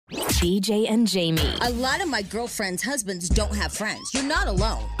BJ and Jamie. A lot of my girlfriends' husbands don't have friends. You're not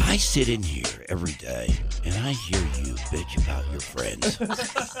alone. I sit in here every day and I hear you bitch about your friends.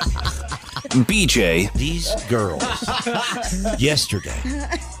 BJ. These girls, yesterday,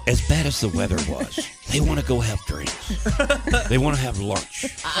 as bad as the weather was, they want to go have drinks. They want to have lunch.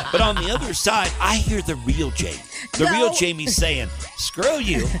 But on the other side, I hear the real Jamie. The real Jamie saying, screw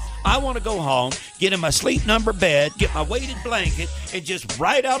you. I want to go home, get in my sleep number bed, get my weighted blanket, and just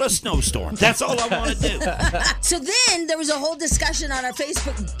ride out a snowstorm. That's all I want to do. So then there was a whole discussion on our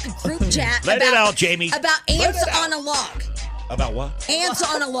Facebook group chat. Let it out, Jamie. About ants on a log. About what? Ants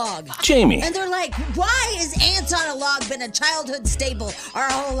on a log. Jamie. And they're like, why is ants on a log been a childhood staple our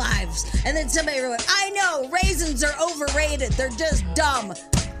whole lives? And then somebody wrote, I know, raisins are overrated. They're just dumb.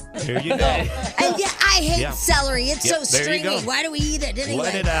 Here you go. And yeah, I hate celery. It's so there you go. stringy. Why do we eat it anyway?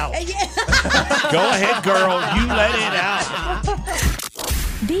 Let it out. And Go ahead, girl. You let it out.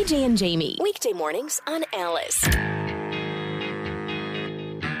 BJ and Jamie. Weekday mornings on Alice.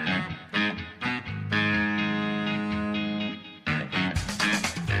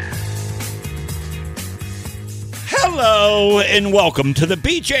 Hello and welcome to the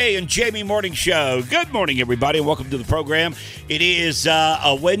BJ and Jamie Morning Show. Good morning, everybody, and welcome to the program. It is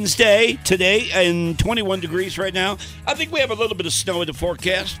a Wednesday today and 21 degrees right now. I think we have a little bit of snow in the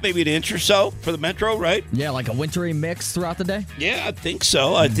forecast, maybe an inch or so for the metro, right? Yeah, like a wintry mix throughout the day? Yeah, I think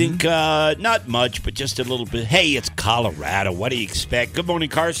so. I think not much, but just a little bit. Hey, it's Colorado. What do you expect? Good morning,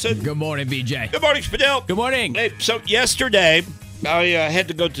 Carson. Good morning, BJ. Good morning, Spadell. Good morning. Hey, so yesterday, I had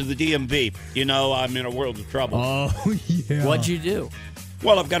to go to the DMV. You know, I'm in a world of trouble. Oh, yeah. What'd you do?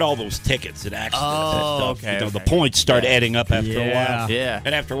 Well, I've got all those tickets and accidents and stuff. okay, You know, the okay. points start adding up after a while. Yeah.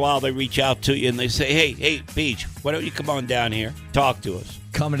 And after a while, they reach out to you and they say, hey, Beach, why don't you come on down here? Talk to us.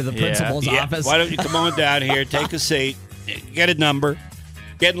 Coming to the principal's office. Why don't you come on down here, take a seat, get a number,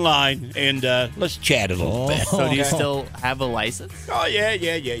 get in line, and let's chat a little bit. So do you still have a license? Oh,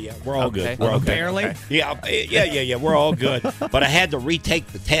 yeah. We're all good. We're all good. Barely? Okay. Yeah. We're all good. But I had to retake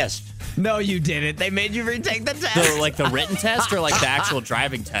the test. No, you didn't. They made you retake the test. So like the written test or like the actual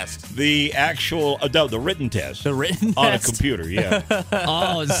driving test? The actual, the written test. The written on test? a computer, yeah.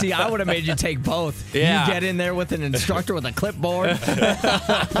 Oh, see, I would have made you take both. Yeah. You get in there with an instructor with a clipboard.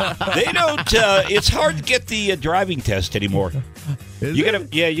 They don't. It's hard to get the driving test anymore. You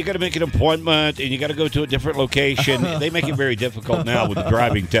gotta make an appointment, and you gotta go to a different location. They make it very difficult now with the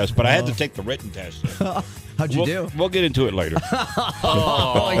driving test. But I had to take the written test. How'd you do? We'll get into it later.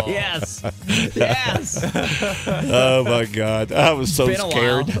 Oh, yes. Yes. Oh my God, I was so Been a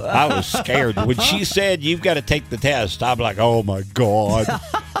scared. while. I was scared when she said you've got to take the test. I'm like, oh my God.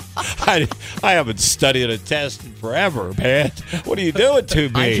 I haven't studied a test in forever, man. What are you doing to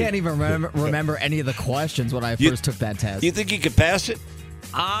me? I can't even remember any of the questions when I first took that test. Do you think you could pass it?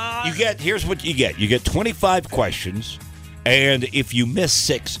 Here's what you get. You get 25 questions, and if you miss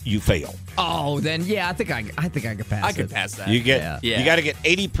 6, you fail. Oh, then yeah, I think I could pass it. I could pass that. You got to get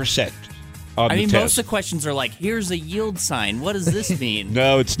 80% on the test. Most of the questions are like, here's a yield sign. What does this mean?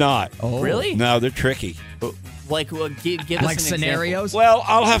 No, it's not. Oh. Really? No, they're tricky. Like, give us Like an scenarios? Well,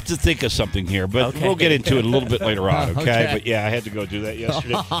 I'll have to think of something here, but Okay. we'll get into it a little bit later on, okay? Okay. But yeah, I had to go do that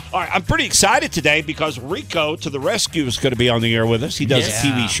yesterday. All right, I'm pretty excited today because Rico to the Rescue is going to be on the air with us. He does a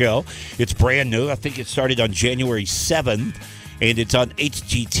TV show. It's brand new. I think it started on January 7th, and it's on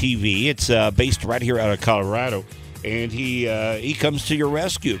HGTV. It's based right here out of Colorado, and he comes to your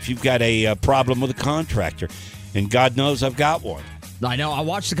rescue if you've got a problem with a contractor, and God knows I've got one. I know. I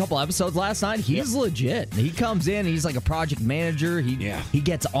watched a couple episodes last night. He's legit. He comes in. He's like a project manager. He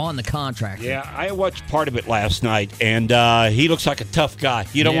gets on the contract. Yeah, I watched part of it last night, and he looks like a tough guy.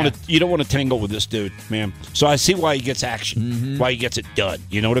 You don't want to tangle with this dude, man. So I see why he gets action, why he gets it done.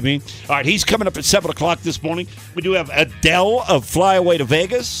 You know what I mean? All right, he's coming up at 7 o'clock this morning. We do have Adele of Fly Away to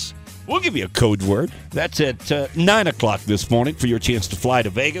Vegas. We'll give you a code word. That's at 9 o'clock this morning for your chance to fly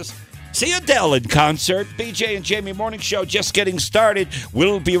to Vegas. See Adele in concert. BJ and Jamie Morning Show just getting started.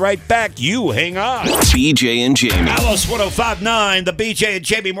 We'll be right back. You hang on. BJ and Jamie. Alice 105.9, the BJ and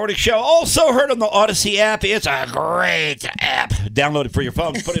Jamie Morning Show. Also heard on the Odyssey app. It's a great app. Download it for your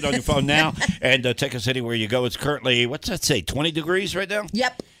phone. Put it on your phone now and take us anywhere you go. It's currently, what's that say, 20 degrees right now?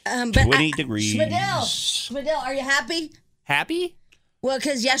 Yep. 20 degrees. Spadell, are you happy? Happy? Well,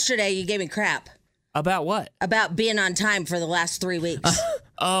 because yesterday you gave me crap About what? about being on time for the last 3 weeks.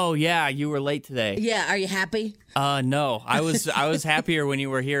 Oh, yeah, you were late today. Yeah, are you happy? No, I was happier when you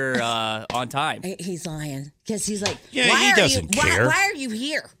were here on time. He's lying because he's like, Yeah, why he are doesn't you, care. Why are you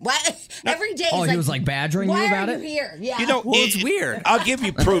here? Why every day? Oh, he's he was like badgering you why about are it? you here? Yeah. You know, Well, it's weird. I'll give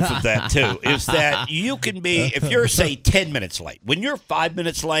you proof of that, too, is that you can be, if you're, say, 10 minutes late, when you're 5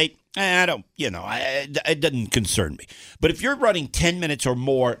 minutes late, I don't, it doesn't concern me. But if you're running 10 minutes or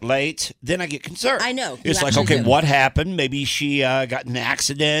more late, then I get concerned. I know. It's like, okay, what happened? Maybe she got in an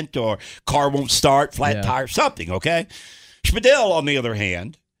accident or car won't start, flat tire, something, okay? Spadil, on the other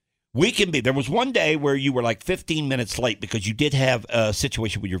hand, there was one day where you were like 15 minutes late because you did have a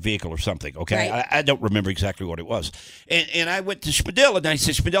situation with your vehicle or something, okay? Right. I don't remember exactly what it was. And I went to Spadil and I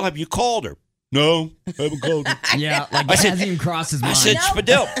said, Spadil, have you called her? No, I haven't called her. Yeah, like it hasn't even crossed his mind. I said,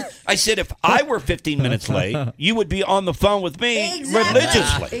 Spadil, if I were 15 minutes late, you would be on the phone with me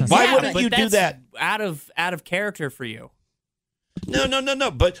religiously. Exactly. Why wouldn't you do that? Out of character for you.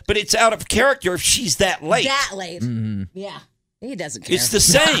 No. But it's out of character if she's that late. That late. Mm-hmm. Yeah. He doesn't care. It's the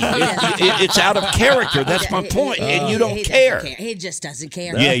same. It's out of character. That's my point. And you don't care. He just doesn't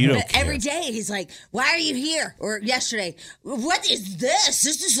care. Yeah, you don't care. Every day he's like, why are you here? Or yesterday, what is this?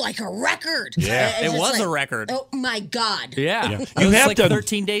 This is like a record. Yeah. It was a record. Oh, my God. Yeah. You have like done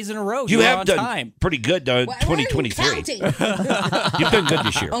 13 days in a row. You have on done time. pretty good, though, in 2023. You've done good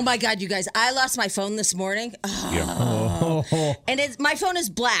this year. Oh, my God, you guys. I lost my phone this morning. And my phone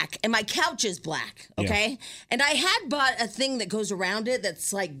is black, and my couch is black, okay? Yeah. And I had bought a thing that goes around it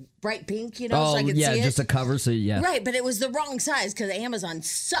that's like bright pink, so I could see it. Just a cover, so Right, but it was the wrong size because Amazon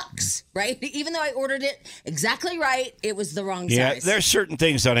sucks, right? Even though I ordered it exactly right, it was the wrong size. Yeah, there's certain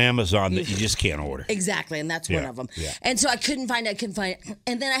things on Amazon that you just can't order. Exactly, and that's one of them. Yeah. And so I couldn't find it,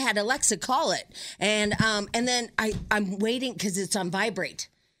 and then I had Alexa call it, and then I'm waiting because it's on vibrate.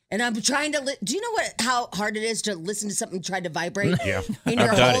 And I'm trying to. Do you know how hard it is to listen to something try to vibrate? Yeah, in your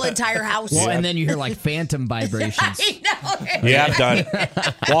whole entire house. Well, and then you hear like phantom vibrations. I know. Yeah, I've done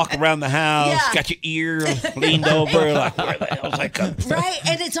it. Walk around the house, got your ear leaned over, like where the hell's that coming from? Right,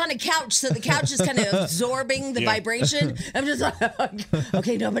 and it's on a couch, so the couch is kind of absorbing the vibration. I'm just like,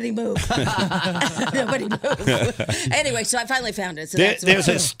 okay, nobody move, nobody move. Anyway, so I finally found it. So there's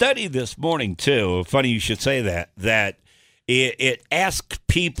a study this morning too. Funny you should say that. It asks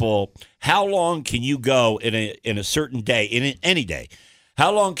people, how long can you go in a certain day, in any day?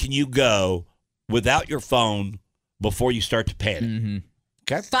 How long can you go without your phone before you start to panic? Mm-hmm.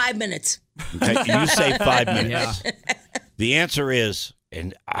 Okay, 5 minutes. Okay, you say 5 minutes. Yeah. The answer is,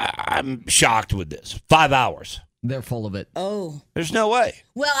 and I'm shocked with this, 5 hours. They're full of it. Oh. There's no way.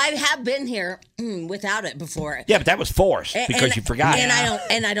 Well, I have been here without it before. Yeah, but that was forced because you forgot.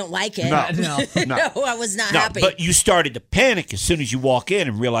 And I don't like it. No. No, I was not happy. But you started to panic as soon as you walk in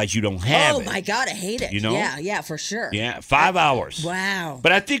and realize you don't have it. Oh my God, I hate it. Yeah, for sure. Yeah, 5 hours. Wow.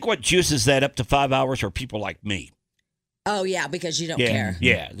 But I think what juices that up to 5 hours are people like me. Oh yeah, because you don't care.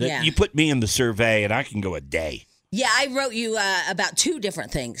 Yeah. You put me in the survey and I can go a day. Yeah, I wrote you about 2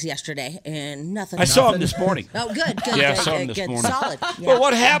 different things yesterday, and nothing. I saw him this morning. Oh, good. Yeah, I saw him this morning. Solid. Yeah. Well,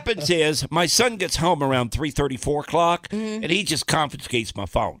 what happens is my son gets home around 3:30, 4 o'clock, and he just confiscates my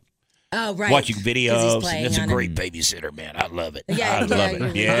phone. Oh, right. Watching videos, and it's a great babysitter, man. I love it. I love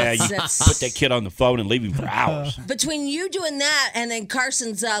it. Yeah, you put that kid on the phone and leave him for hours. Between you doing that and then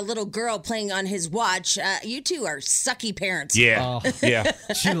Carson's little girl playing on his watch, you two are sucky parents. Yeah.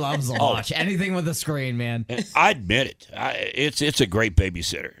 She loves to watch anything with a screen, man. I admit it. It's a great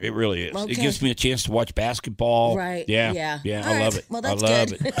babysitter. It really is. Okay. It gives me a chance to watch basketball. Right. Yeah. I love it. Well, that's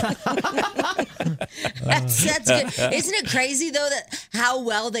good. That's good. Isn't it crazy though that how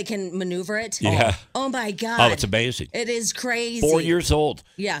well they can maneuver it? Yeah. Oh my God. Oh, it's amazing. It is crazy. 4 years old.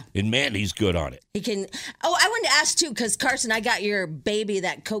 Yeah. And man, he's good on it. He can. Oh, I wanted to ask too, because Carson, I got your baby,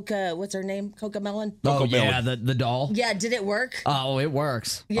 that Coca. What's her name? Coca Melon. Oh yeah, the doll. Yeah. Did it work? Oh, it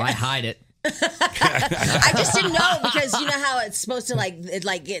works. Yeah. I hide it. I just didn't know because you know how it's supposed to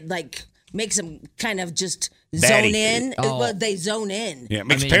it makes them kind of just batty. Zone in. Oh. Well, they zone in. Yeah, it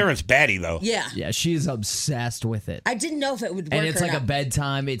makes parents batty though. Yeah. Yeah, she's obsessed with it. I didn't know if it would work. And it's or like not. a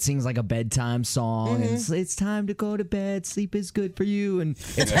bedtime. It sings like a bedtime song. Mm-hmm. And it's time to go to bed. Sleep is good for you. And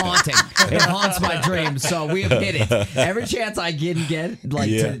it's haunting. It haunts my dreams. So we have hit it. Every chance I get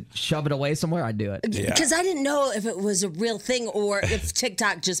to shove it away somewhere, I do it. Because I didn't know if it was a real thing or if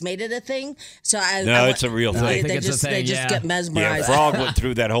TikTok just made it a thing. So it's a real thing. I think it's a thing, They just get mesmerized. Yeah, Frog went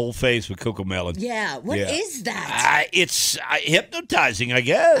through that whole phase with Coco Melon. Yeah. What is that? It's hypnotizing, I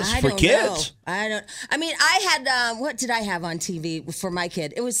guess, for kids. I mean, I had, what did I have on TV for my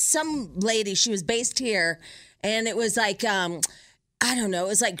kid? It was some lady, she was based here, and it was like, I don't know, it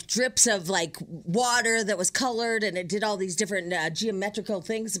was like drips of like water that was colored, and it did all these different geometrical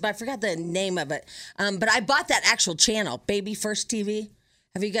things, but I forgot the name of it. But I bought that actual channel, Baby First TV.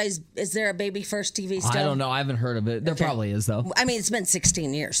 Have you guys? Is there a Baby First TV still? I don't know. I haven't heard of it. There probably is, though. I mean, it's been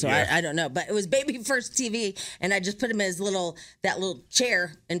 16 years, so I don't know. But it was Baby First TV, and I just put him in that little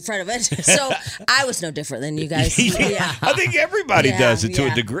chair in front of it. So I was no different than you guys. Yeah. I think everybody does it to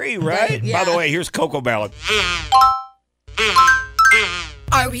a degree, right? Yeah. By the way, here's Coco Melon.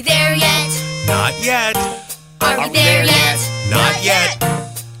 Are we there yet? Not yet. Are we there yet? Not yet.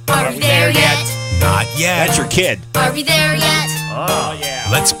 Are we there yet? Not yet. That's your kid. Are we there yet? Oh, yeah.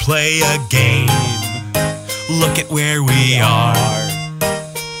 Let's play a game. Look at where we are.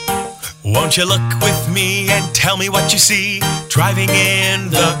 Won't you look with me and tell me what you see driving in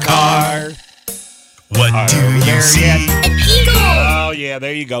the car? What do you see? An eagle! Oh, yeah,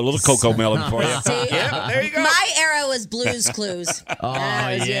 there you go. A little Coco Melon for you. See, Yeah, there you go. my era was Blue's Clues.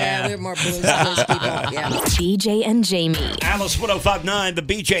 yeah. We were more Blues Clues people. Yeah. BJ and Jamie. Alice 105.9, the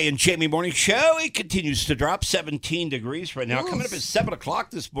BJ and Jamie Morning Show. It continues to drop 17 degrees right now. Coming up at 7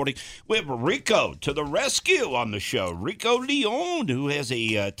 o'clock this morning, we have Rico to the rescue on the show. Rico Leon, who has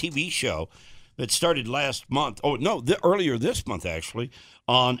a TV show that started last month. Oh, no, earlier this month, actually,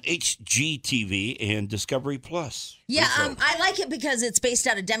 on HGTV and Discovery Plus. Yeah, Rico. I like it because it's based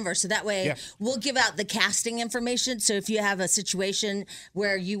out of Denver, so that way we'll give out the casting information. So if you have a situation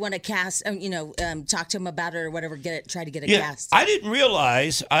where you want to cast, talk to them about it or whatever, try to get it cast. I didn't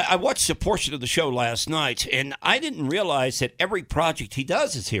realize, I watched a portion of the show last night, and I didn't realize that every project he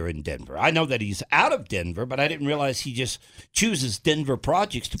does is here in Denver. I know that he's out of Denver, but I didn't realize he just chooses Denver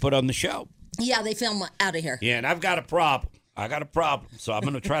projects to put on the show. Yeah, they film out of here. Yeah, and I've got a problem. So I'm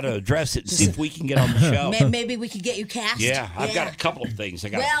going to try to address it and see if we can get on the show. Maybe we could get you cast. Yeah, I've got a couple of things. I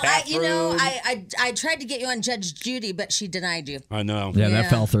got a Well, bathroom. I tried to get you on Judge Judy, but she denied you. I know. Yeah, Yeah. that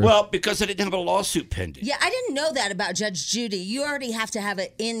fell through. Well, because I didn't have a lawsuit pending. Yeah, I didn't know that about Judge Judy. You already have to have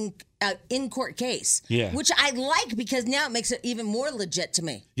an in-court case. Yeah. Which I like because now it makes it even more legit to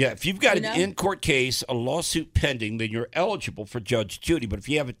me. Yeah, if you've got You know? an in-court case, a lawsuit pending, then you're eligible for Judge Judy. But if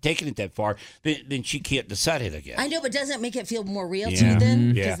you haven't taken it that far, then she can't decide it, I guess. I know, but doesn't it make it feel more real to Yeah. you then?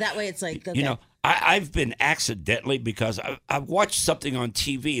 Mhm. Because Yeah. that way it's like, okay. You know, I've been accidentally because I've watched something on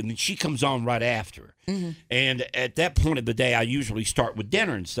TV and then she comes on right after. Mm-hmm. And at that point of the day, I usually start with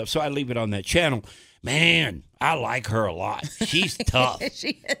dinner and stuff. So I leave it on that channel. Man, I like her a lot. She's tough.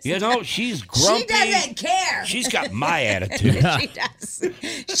 She is. You know, she's grumpy. She doesn't care. She's got my attitude. She does.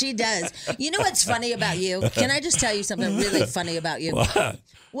 She does. You know what's funny about you? Can I just tell you something really funny about you?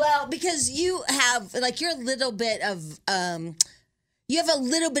 Well, because you have, you're a little bit of, you have a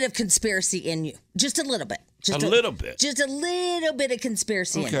little bit of conspiracy in you. Just a little bit. Just A little bit. Just a little bit of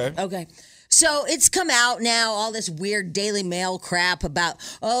conspiracy in you. Okay. Okay. So it's come out now, all this weird Daily Mail crap about,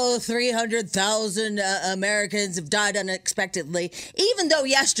 300,000 Americans have died unexpectedly, even though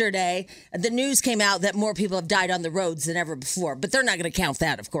yesterday the news came out that more people have died on the roads than ever before. But they're not going to count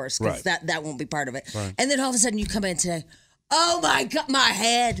that, of course, because that won't be part of it. Right. And then all of a sudden you come in today, oh my God, my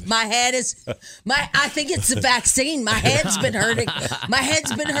head is, I think it's the vaccine. My head's been hurting. My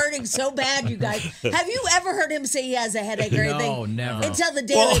head's been hurting so bad, you guys. Have you ever heard him say he has a headache or anything? No, never. Until the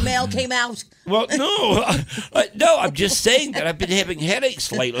Daily Mail came out. Well, no. No, I'm just saying that I've been having headaches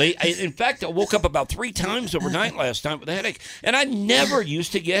lately. In fact, I woke up about 3 times overnight last night with a headache, and I never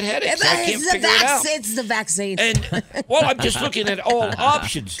used to get headaches. I can't figure it out. It's the vaccine. And, well, I'm just looking at all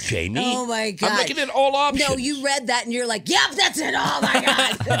options, Jamie. Oh, my God. I'm looking at all options. No, you read that and you're like, yep, that's it. Oh, my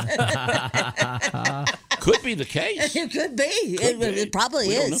God. Could be the case. It could be. It probably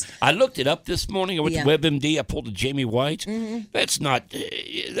We don't know. is. I looked it up this morning. I went Yeah. to WebMD. I pulled a Jamie White. That's not.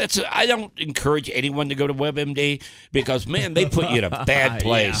 I don't encourage anyone to go to WebMD because, man, they put you in a bad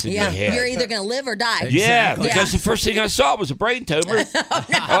place in Yeah, your head. you're either going to live or die. Yeah, Exactly. because the first thing I saw was a brain tumor.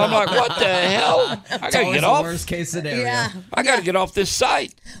 I'm like, what the hell? I gotta Always get the off. worst case scenario. Yeah. I gotta get off this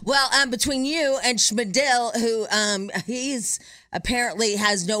site. Well, between you and Schmidl, who he's apparently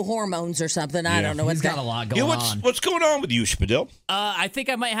has no hormones or something. I don't know what's He's got a lot going You know, on. what's going on with you, Spadil? I think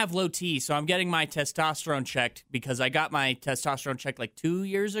I might have low T, so I'm getting my testosterone checked because I got my testosterone checked like 2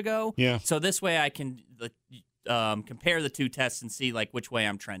 years ago. Yeah. So this way I can compare the two tests and see like which way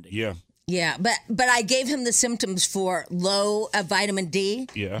I'm trending. Yeah. Yeah, but I gave him the symptoms for low vitamin D,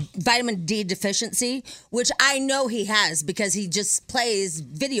 vitamin D deficiency, which I know he has because he just plays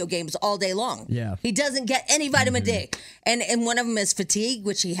video games all day long. Yeah. He doesn't get any vitamin D. And one of them is fatigue,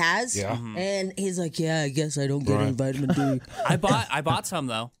 which he has. Yeah. And he's like, yeah, I guess I don't get any vitamin D. I bought some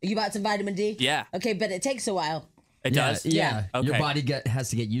though. You bought some vitamin D? Yeah. Okay, but it takes a while. It does. Yeah. Okay. Your body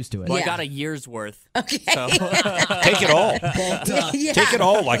has to get used to it. Well, Yeah. I got a year's worth. Okay. So Take it all. Yeah. Take it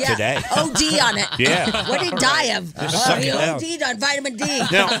all like today. OD on it. Yeah. What did he die of? suck He it down. OD'd on vitamin D.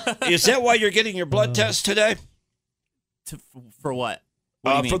 Now, is that why you're getting your blood test today? for what?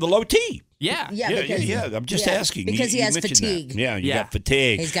 What do you mean? For the low T. Yeah. Yeah. I'm just asking. Because he has mentioned fatigue. That. Yeah, you Yeah. got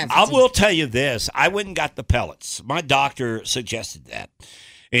fatigue. He's got I fatigue. will tell you this. I went and got the pellets. My doctor suggested that.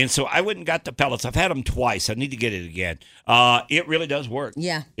 And so I went and got the pellets. I've had them twice. I need to get it again. It really does work.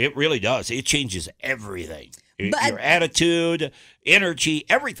 Yeah. It really does. It changes everything. But- Your attitude, energy,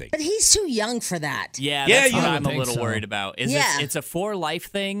 everything. But he's too young for that. Yeah, Yeah, that's you what don't I'm a think little so. worried about. Is Yeah. it's a for life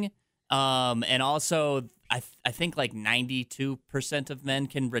thing, and also I think like 92% of men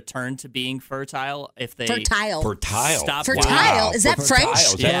can return to being fertile if they Fertile. Fertile. Stop. Fertile. Is that Fertile. French?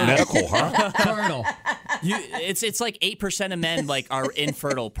 Is that Yeah. medical, huh? Colonel. It's like 8% of men like are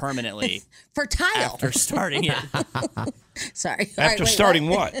infertile permanently Fertile. after starting it. Sorry. All right, After wait, starting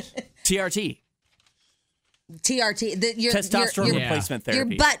what? what? TRT. TRT. Your Testosterone your, replacement your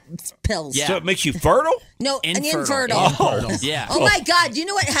therapy. butt pills. Yeah. So it makes you fertile? No, an infertile. Oh. Yeah. Oh my God! You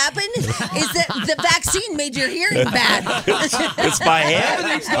know what happened? Is that the vaccine made your hearing bad? It's my head.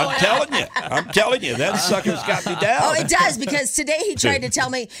 I'm telling you, that sucker's got me down. Oh, it does, because today he tried to tell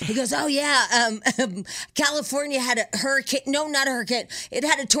me, he goes, oh yeah, California had a hurricane. No, not a hurricane. It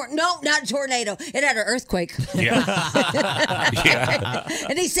had not a tornado. It had an earthquake. Yeah. Yeah.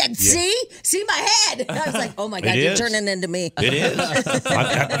 And he said, see my head. And I was like, oh my God, It you're is. turning into me. It is.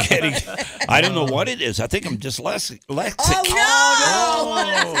 I'm getting. I don't know what it is. I think I'm just lexic. Oh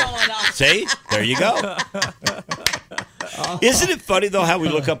no! See, there you go. Isn't it funny though how we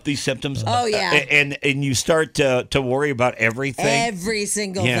look up these symptoms? Oh, yeah. And you start to worry about everything. Every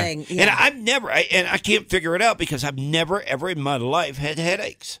single thing. Yeah. And I've never, I can't figure it out because I've never ever in my life had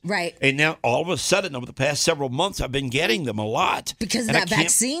headaches. Right. And now all of a sudden over the past several months I've been getting them a lot Because of And that I can't-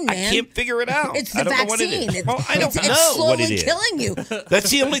 vaccine, man. I can't figure it out. It's I the don't know what it vaccine. is. Well, I don't it's know slowly what it is. killing you. That's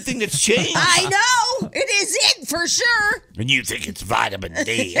the only thing that's changed. I know. It is it for sure. And you think it's vitamin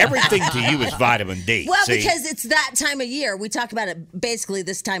D. Everything to you is vitamin D. Well, See? because it's that time of year. We talk about it basically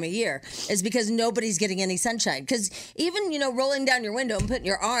this time of year is because nobody's getting any sunshine. Because even, rolling down your window and putting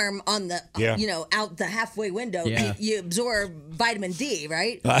your arm on the, out the halfway window, Yeah. you absorb vitamin D,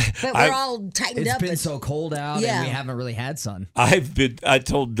 right? I- But we're all tightened It's up. been so cold out, Yeah. and we haven't really had sun. I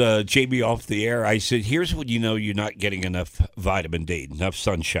told Jamie off the air, I said, here's when you know you're not getting enough vitamin D, enough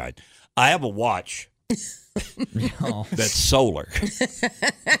sunshine. I have a watch Oh. that's solar.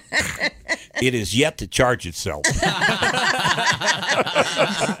 It is yet to charge itself.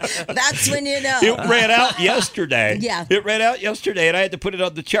 That's when you know. It ran out yesterday. Yeah. It ran out yesterday, and I had to put it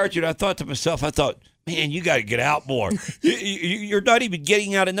on the charger. And I thought to myself, man, you got to get out more. You're not even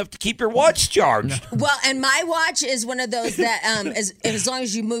getting out enough to keep your watch charged. Well, and my watch is one of those that, as long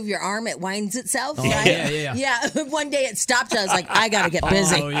as you move your arm, it winds itself. Right? yeah. Yeah. One day it stopped. I was like, I got to get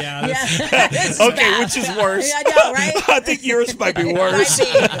busy. Oh, yeah. Yeah. This is Okay, bad. which is worse? I know, right? I think yours might be worse.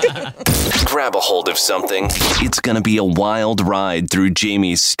 Grab a hold of something. It's going to be a wild ride through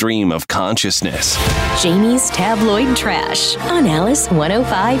Jamie's stream of consciousness. Jamie's Tabloid Trash on Alice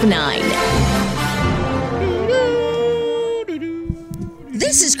 105.9.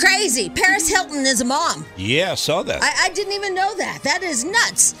 This is crazy. Paris Hilton is a mom. Yeah, I saw that. I didn't even know that. That is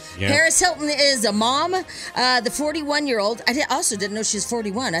nuts. Yeah. Paris Hilton is a mom. The 41-year-old. I also didn't know she was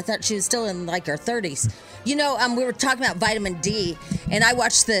 41. I thought she was still in like her 30s. We were talking about vitamin D, and I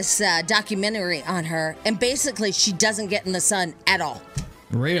watched this documentary on her, and basically she doesn't get in the sun at all.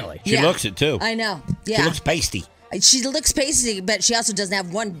 Really? She looks it too. I know. She Yeah. looks pasty. She looks pasty, but she also doesn't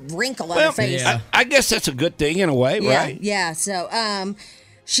have one wrinkle on Well, her face. Yeah. I guess that's a good thing in a way, Yeah, right? yeah. So,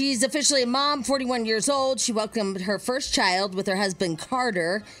 she's officially a mom, 41 years old. She welcomed her first child with her husband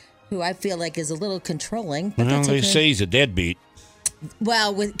Carter, who I feel like is a little controlling. But Well, that's they okay. say he's a deadbeat.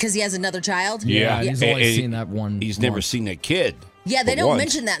 Well, because he has another child. Yeah, he's only And seen that one. He's never once. seen that kid. Yeah, they but don't once.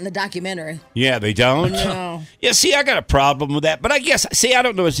 mention that in the documentary. Yeah, they don't? No. Yeah, see, I got a problem with that. But I guess, I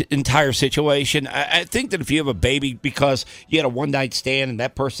don't know his entire situation. I think that if you have a baby because you had a one-night stand and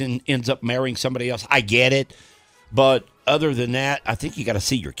that person ends up marrying somebody else, I get it. But other than that, I think you got to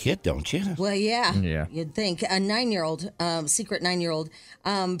see your kid, don't you? Well, yeah. Yeah. You'd think. A 9-year-old, secret 9-year-old,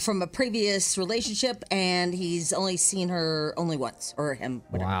 from a previous relationship, and he's only seen her only once, or him.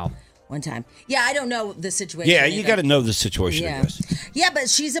 Whatever. Wow. One time. Yeah, I don't know the situation. Yeah, you either. got to know the situation, I Yeah. guess. Yeah, but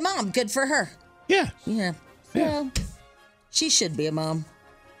she's a mom. Good for her. Yeah. Yeah. Well, she should be a mom.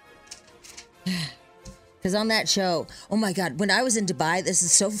 Because on that show, oh my God, when I was in Dubai, this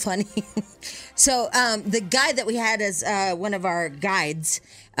is so funny. So the guy that we had as one of our guides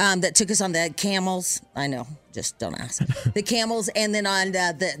that took us on the camels, I know, just don't ask. The camels, and then on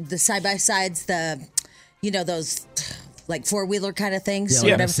the side-by-sides, those like four-wheeler kind of things. Yeah, or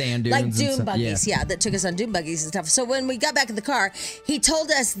like whatever. sand dunes Like and dune stuff, buggies, yeah, that took us on dune buggies and stuff. So when we got back in the car, he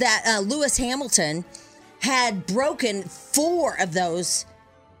told us that Lewis Hamilton had broken 4 of those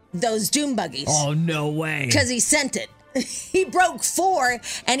those dune buggies. Oh, no way. Because he sent it. He broke 4,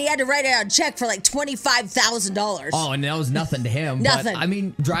 and he had to write out a check for like $25,000. Oh, and that was nothing to him. Nothing. But, I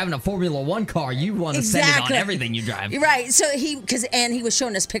mean, driving a Formula One car, you want to send it on everything you drive. Right. So he was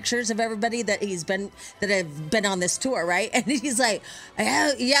showing us pictures of everybody that have been on this tour, right? And he's like,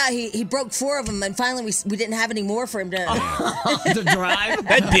 yeah, he broke 4 of them, and finally we didn't have any more for him to to drive.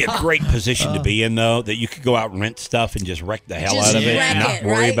 That'd be a great position to be in, though, that you could go out and rent stuff and just wreck the hell out of it and not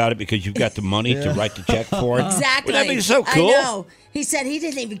worry about it because you've got the money to write the check for it. Exactly. Well, that'd be so cool. I know. He said he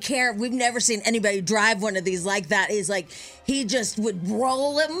didn't even care. We've never seen anybody drive one of these like that. He's like, he just would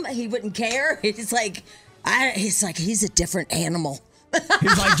roll him. He wouldn't care. He's like, he's a different animal.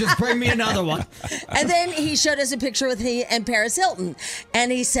 He's like, just bring me another one. And then he showed us a picture with he and Paris Hilton.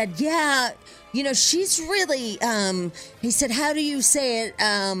 And he said, yeah, she's really, he said, how do you say it?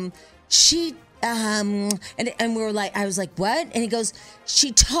 And we were like, I was like, what? And he goes,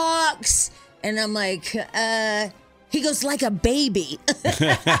 she talks. And I'm like, he goes, like a baby.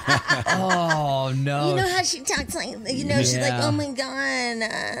 Oh, no. You know how she talks like, she's like, oh my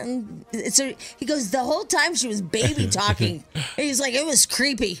God. So he goes, the whole time she was baby talking. He's like, it was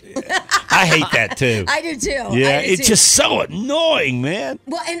creepy. I hate that too. I do too. Yeah, it's just so annoying, man.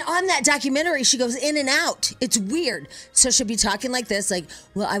 Well, and on that documentary, she goes in and out. It's weird. So she'll be talking like this, like,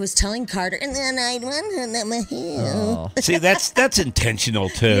 well, I was telling Carter, and then I went on my heel. See, that's intentional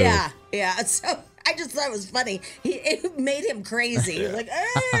too. Yeah. So I just thought it was funny. It made him crazy. He was like,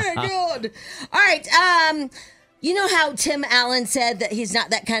 dude. All right. You know how Tim Allen said that he's not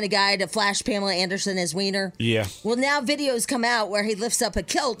that kind of guy to flash Pamela Anderson as wiener? Yeah. Well, now videos come out where he lifts up a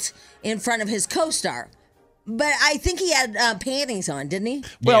kilt in front of his co-star. But I think he had panties on, didn't he?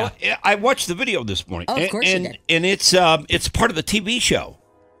 Well, I watched the video this morning. Oh, of course you did. And it's part of the TV show.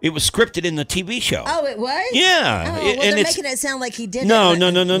 It was scripted in the TV show. Oh, it was? Yeah. Oh, well, they're making it sound like he did No.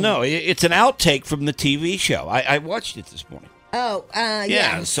 it. It's an outtake from the TV show. I watched it this morning. Oh,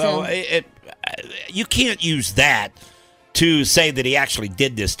 yeah. So you can't use that to say that he actually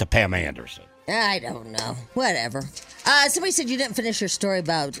did this to Pam Anderson. I don't know. Whatever. Somebody said you didn't finish your story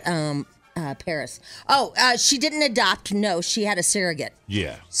about Paris. Oh, she didn't adopt. No, she had a surrogate.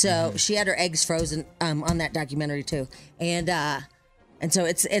 Yeah. So she had her eggs frozen on that documentary too, and so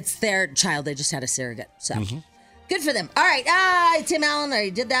it's their child. They just had a surrogate. So good for them. All right, Tim Allen, I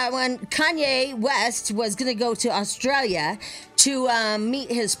did that one. Kanye West was going to go to Australia to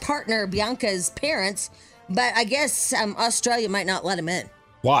meet his partner Bianca's parents, but I guess Australia might not let him in.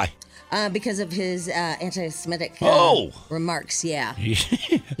 Why? Because of his anti-Semitic remarks, yeah.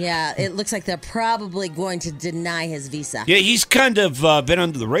 Yeah, it looks like they're probably going to deny his visa. Yeah, he's kind of been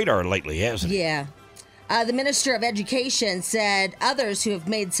under the radar lately, hasn't he? Yeah. The Minister of Education said others who have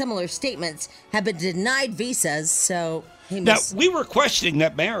made similar statements have been denied visas, so he must... Now, we were questioning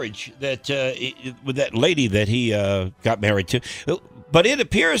that marriage that with that lady that he got married to. But it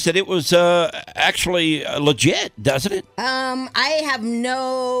appears that it was actually legit, doesn't it? I have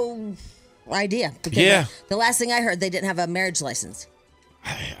no idea. Because the last thing I heard, they didn't have a marriage license.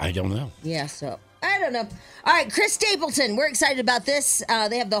 I don't know. Yeah, so I don't know. All right, Chris Stapleton. We're excited about this.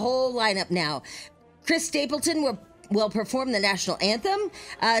 They have the whole lineup now. Chris Stapleton will perform the national anthem.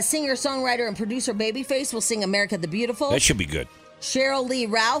 Singer, songwriter, and producer Babyface will sing America the Beautiful. That should be good. Cheryl Lee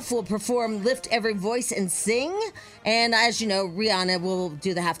Ralph will perform Lift Every Voice and Sing. And as you know, Rihanna will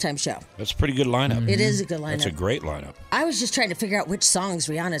do the halftime show. That's a pretty good lineup. It is a good lineup. That's a great lineup. I was just trying to figure out which songs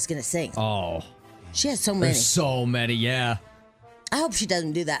Rihanna's going to sing. Oh. She has so many. There's so many, yeah. I hope she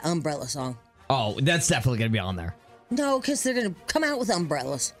doesn't do that umbrella song. Oh, that's definitely going to be on there. No, because they're going to come out with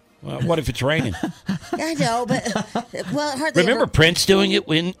umbrellas. Well, what if it's raining? I know, but hardly Remember ever... Prince doing it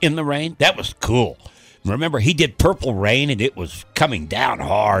in the rain? That was cool. Remember, he did Purple Rain, and it was coming down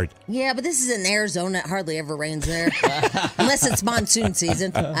hard. Yeah, but this is in Arizona. It hardly ever rains there. Unless it's monsoon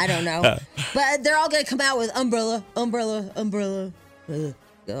season. I don't know. But they're all going to come out with umbrella.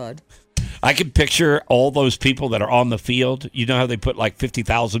 God. I can picture all those people that are on the field. You know how they put like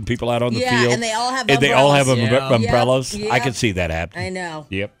 50,000 people out on the field? Yeah, and they all have umbrellas. And they all have umbrellas? Yep. I can see that happen. I know.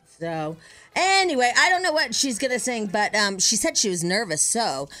 Yep. So, anyway, I don't know what she's going to sing, but she said she was nervous.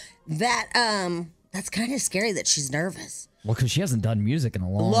 So, that's kind of scary that she's nervous. Well, because she hasn't done music in a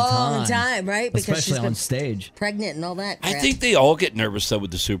long time, right? Because especially she's been on stage, pregnant and all that crap. I think they all get nervous though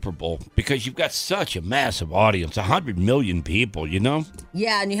with the Super Bowl because you've got such a massive audience, 100 million people. You know?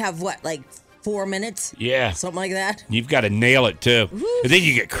 Yeah, and you have what, like 4 minutes? Yeah, something like that. You've got to nail it too, and then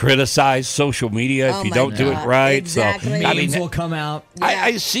you get criticized social media if you don't do it right. Exactly. So memes will come out.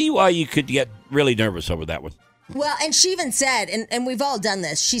 I see why you could get really nervous over that one. Well, and she even said, and we've all done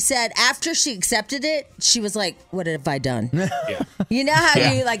this, she said after she accepted it, she was like, what have I done? Yeah. You know how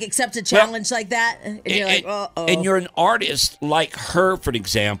Yeah. you like accept a challenge like that? And you're like, uh-oh. And you're an artist like her, for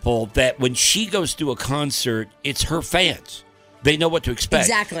example, that when she goes to a concert, it's her fans. They know what to expect.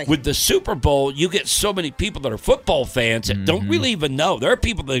 Exactly. With the Super Bowl, you get so many people that are football fans that don't really even know. There are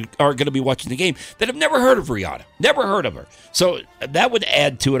people that are going to be watching the game that have never heard of Rihanna, never heard of her. So that would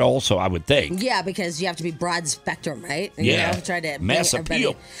add to it also, I would think. Yeah, because you have to be broad spectrum, right? Yeah. You know, try to Mass bring everybody-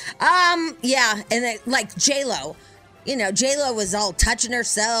 appeal. Yeah, and then, like J-Lo. You know, J-Lo was all touching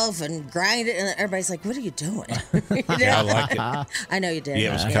herself and grinding, and everybody's like, what are you doing? You know? Yeah, I like it. I know you did.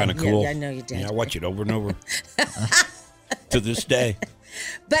 Yeah, it was kind of cool. Yeah, I know you did. Yeah, I watch it over and over to this day.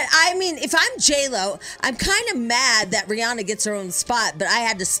 But I mean, if I'm J-Lo, I'm kind of mad that Rihanna gets her own spot, but I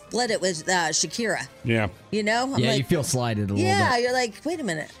had to split it with Shakira. Yeah. You know? I'm Yeah, like, you feel slighted a little yeah, bit. you're like, wait a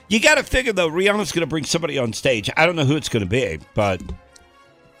minute. You got to figure, though, Rihanna's going to bring somebody on stage. I don't know who it's going to be, but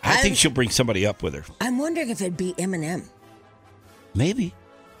I think she'll bring somebody up with her. I'm wondering if it'd be Eminem. Maybe.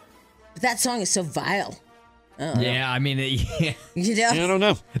 But that song is so vile. Yeah, I mean, yeah, You know? I don't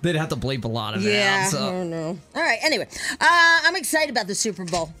know. they'd have to bleep a lot of it Yeah, out. So. I don't know. All right, anyway. I'm excited about the Super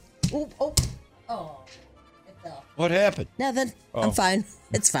Bowl. Oh. It fell. What happened? Nothing. I'm fine.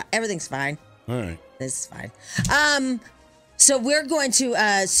 It's fine. Everything's fine. All right. This is fine. So we're going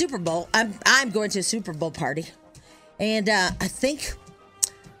to Super Bowl. I'm going to a Super Bowl party. And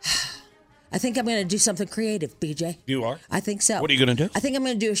I think I'm going to do something creative, BJ. You are? I think so. What are you going to do? I think I'm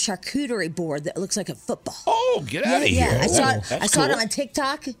going to do a charcuterie board that looks like a football. Oh, get out of here. Yeah, I saw Oh, it. that's I saw it cool. on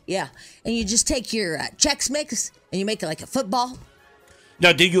TikTok. Yeah, and you just take your Chex Mix and you make it like a football.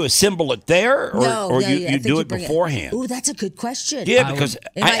 Now, do you assemble it there, or, No, or no, you, yeah, I you think do you it bring beforehand? Ooh, that's a good question. Yeah, because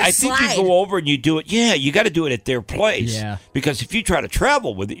It might I think you slide. go over and you do it. Yeah, you got to do it at their place. Yeah. Because if you try to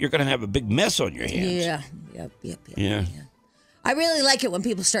travel with it, you're going to have a big mess on your hands. Yeah. Yep. Yeah. I really like it when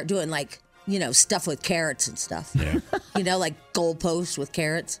people start doing like, you know, stuff with carrots and stuff. Yeah. You know, like goalposts with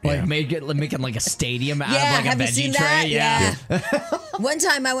carrots. Like making like a stadium out of like a have you veggie seen tray. that? Yeah. One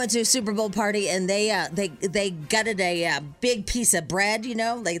time I went to a Super Bowl party and they gutted a big piece of bread. You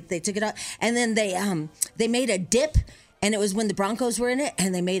know, like they took it out and then they made a dip. And it was when the Broncos were in it,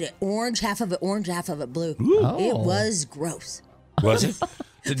 and they made it orange, half of it orange, half of it blue. It was gross. Was it?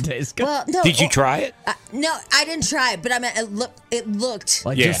 Didn't taste good. Well, no. Did you try it? No, I didn't try it, but I mean, it looked.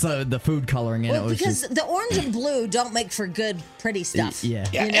 Like Yeah. just the food coloring in Well, it was because just the orange and blue don't make for good, pretty stuff. yeah.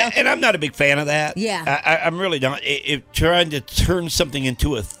 Yeah, You know? and I'm not a big fan of that. Yeah. I'm really not. If trying to turn something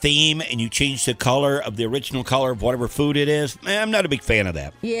into a theme and you change the color of the original color of whatever food it is, I'm not a big fan of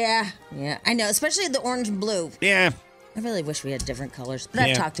that. Yeah, I know, especially the orange and blue. Yeah. I really wish we had different colors, but I've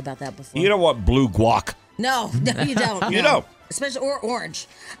Yeah. talked about that before. You don't want blue guac. No, you don't. You no. don't. Especially or orange.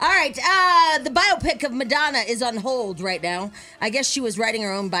 All right, the biopic of Madonna is on hold right now. I guess she was writing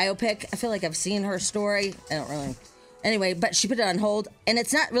her own biopic. I feel like I've seen her story. I don't really. Anyway, but she put it on hold, and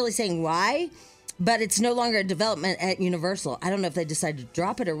it's not really saying why. But it's no longer a development at Universal. I don't know if they decided to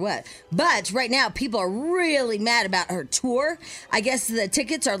drop it or what. But right now, people are really mad about her tour. I guess the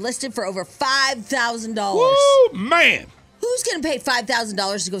tickets are listed for over $5,000. Woo, man. Who's going to pay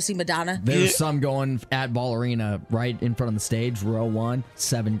 $5,000 to go see Madonna? There's some going at Ball Arena right in front of the stage, row 1,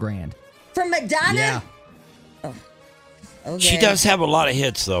 $7,000. For Madonna? Yeah. Okay. She does have a lot of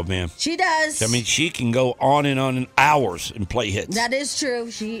hits, though, man. She does. I mean, she can go on and hours and play hits. That is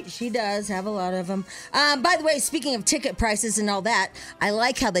true. She does have a lot of them. By the way, speaking of ticket prices and all that, I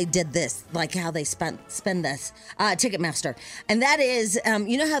like how they did this, like how they spend this. Ticketmaster. And that is,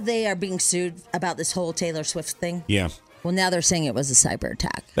 you know how they are being sued about this whole Taylor Swift thing? Yeah. Well, now they're saying it was a cyber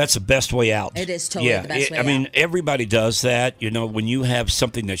attack. That's the best way out. It is totally the best way I mean, out. everybody does that. You know, when you have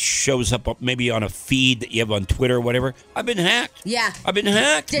something that shows up maybe on a feed that you have on Twitter or whatever, I've been hacked. Yeah. I've been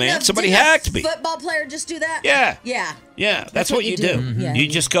hacked, man. Didn't Somebody a hacked me. Football player just do that? Yeah. Yeah. Yeah, that's what you do. Mm-hmm. Yeah. You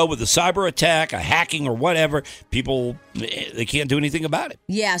just go with a cyber attack, a hacking, or whatever. People, they can't do anything about it.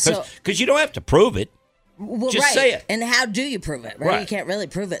 Yeah, so- Because you don't have to prove it. Well, Just right. say it. And how do you prove it, right? Right. You can't really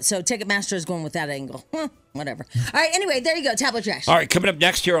prove it. So Ticketmaster is going with that angle. Whatever. All right, anyway, there you go. Tablet Trash. All right, coming up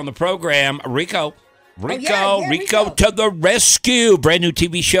next here on the program, Rico. Rico Rico. to the rescue. Brand new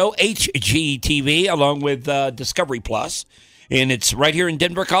TV show, HGTV, along with Discovery Plus. And it's right here in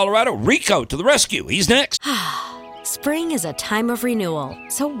Denver, Colorado. Rico to the rescue. He's next. Spring is a time of renewal,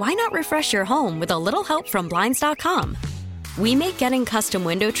 so why not refresh your home with a little help from Blinds.com? We make getting custom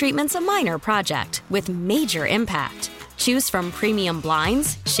window treatments a minor project with major impact. Choose from premium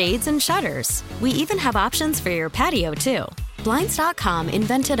blinds, shades, and shutters. We even have options for your patio, too. Blinds.com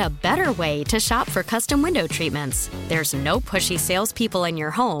invented a better way to shop for custom window treatments. There's no pushy salespeople in your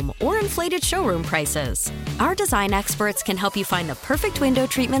home or inflated showroom prices. Our design experts can help you find the perfect window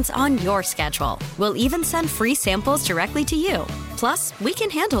treatments on your schedule. We'll even send free samples directly to you. Plus, we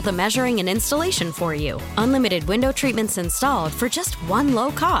can handle the measuring and installation for you. Unlimited window treatments installed for just one low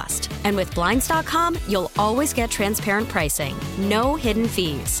cost. And with Blinds.com, you'll always get transparent pricing. No hidden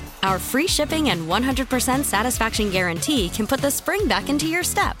fees. Our free shipping and 100% satisfaction guarantee can put the spring back into your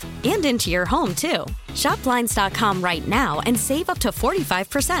step and into your home, too. Shop Blinds.com right now and save up to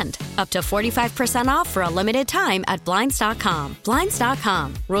 45%. Up to 45% off for a limited time at Blinds.com.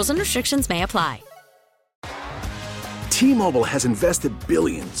 Blinds.com. Rules and restrictions may apply. T-Mobile has invested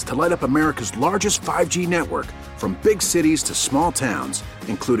billions to light up America's largest 5G network, from big cities to small towns,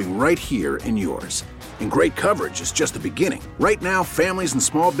 including right here in yours. And great coverage is just the beginning. Right now, families and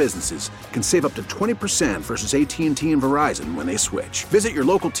small businesses can save up to 20% versus AT&T and Verizon when they switch. Visit your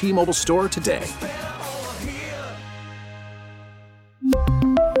local T-Mobile store today.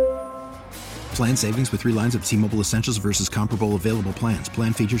 Plan savings with 3 lines of T-Mobile Essentials versus comparable available plans.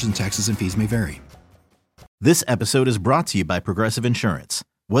 Plan features and taxes and fees may vary. This episode is brought to you by Progressive Insurance.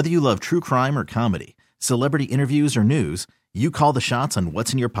 Whether you love true crime or comedy, celebrity interviews or news, you call the shots on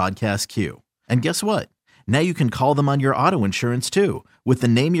what's in your podcast queue. And guess what? Now you can call them on your auto insurance too with the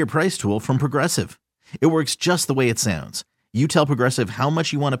Name Your Price tool from Progressive. It works just the way it sounds. You tell Progressive how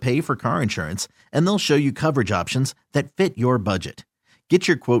much you want to pay for car insurance, and they'll show you coverage options that fit your budget. Get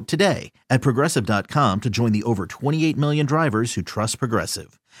your quote today at Progressive.com to join the over 28 million drivers who trust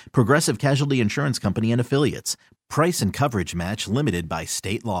Progressive. Progressive Casualty Insurance Company and Affiliates. Price and coverage match limited by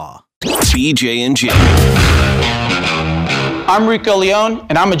state law. BJ and Jamie. I'm Rico Leone,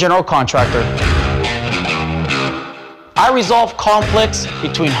 and I'm a general contractor. I resolve conflicts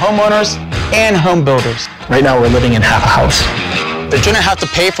between homeowners and home builders. Right now, we're living in half a house. They're going to have to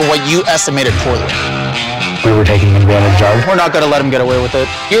pay for what you estimated poorly. We were taking advantage of. We're not going to let them get away with it.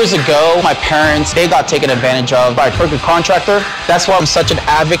 Years ago, my parents, they got taken advantage of by a crooked contractor. That's why I'm such an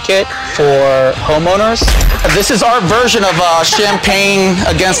advocate for homeowners. This is our version of champagne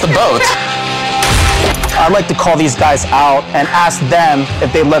against the boat. I'd like to call these guys out and ask them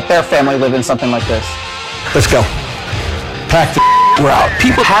if they let their family live in something like this. Let's go. Pack the we're out.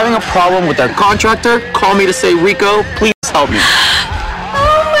 People having a problem with their contractor, call me to say, Rico, please help me.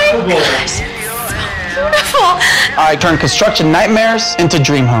 Oh my gosh. Beautiful. I turn construction nightmares into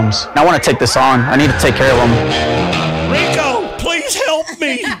dream homes. I want to take this on. I need to take care of them. Rico, please help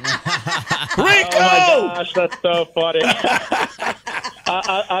me. Rico! Oh my gosh, that's so funny.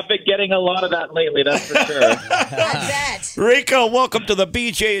 I've been getting a lot of that lately, that's for sure. I bet. Rico, welcome to the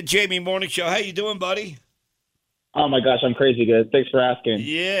BJ and Jamie Morning Show. How you doing, buddy? Oh my gosh, I'm crazy good. Thanks for asking.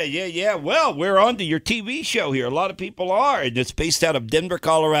 Yeah. Well, we're on to your TV show here. A lot of people are, and it's based out of Denver,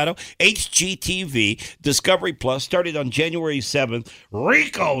 Colorado. HGTV, Discovery Plus, started on January 7th.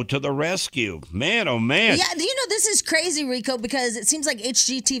 Rico to the rescue. Man, oh man. Yeah, you know, this is crazy, Rico, because it seems like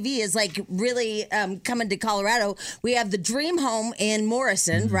HGTV is like really coming to Colorado. We have the Dream Home in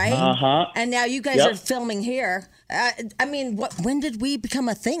Morrison, right? Uh-huh. And now you guys are filming here. I mean, when did we become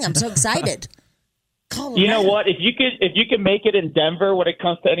a thing? I'm so excited. Colorado. You know what? If you could make it in Denver when it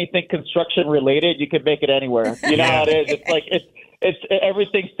comes to anything construction related, you could make it anywhere. You know how it is. It's like it's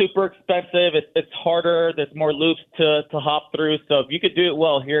everything's super expensive. It's harder. There's more loops to hop through. So if you could do it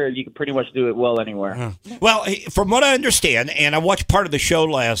well here, you could pretty much do it well anywhere. Well, from what I understand, and I watched part of the show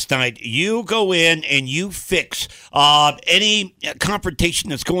last night, you go in and you fix any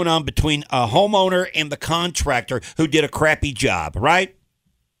confrontation that's going on between a homeowner and the contractor who did a crappy job, right?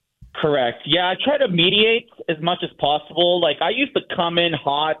 Correct. Yeah, I try to mediate as much as possible. Like, I used to come in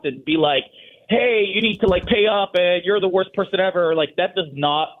hot and be like, hey, you need to, like, pay up and you're the worst person ever. Like, that does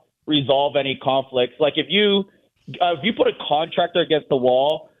not resolve any conflicts. Like, if you put a contractor against the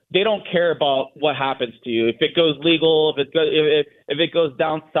wall, they don't care about what happens to you. If it goes legal, if it goes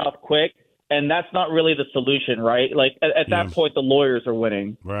down south quick, and that's not really the solution, right? Like, at that point, the lawyers are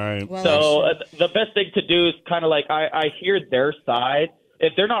winning. Right. Well, so the best thing to do is kind of like, I hear their side.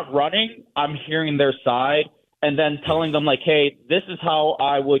 If they're not running, I'm hearing their side and then telling them, like, hey, this is how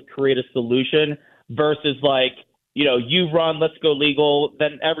I would create a solution versus, like, you know, you run, let's go legal,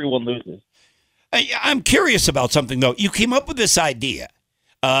 then everyone loses. I'm curious about something, though. You came up with this idea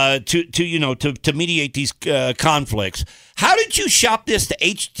to mediate these conflicts. How did you shop this to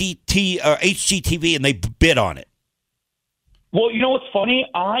HGTV and they bid on it? Well, you know what's funny?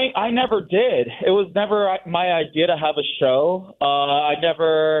 I never did. It was never my idea to have a show. I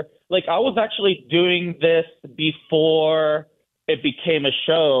was actually doing this before it became a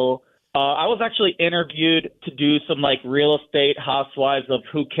show. I was actually interviewed to do some like real estate housewives of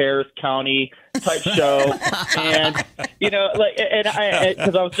Who Cares County type show, and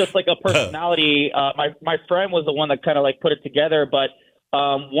because I was just like a personality. My friend was the one that kind of like put it together, but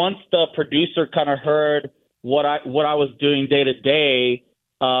once the producer kind of heard what I was doing day to day,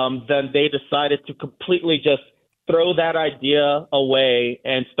 then they decided to completely just throw that idea away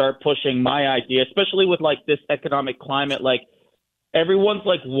and start pushing my idea, especially with like this economic climate, like. Everyone's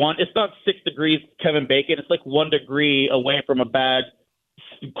like it's not 6 degrees Kevin Bacon. It's like 1 degree away from a bad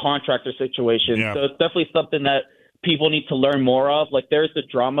contractor situation. Yeah. So it's definitely something that people need to learn more of. Like there's the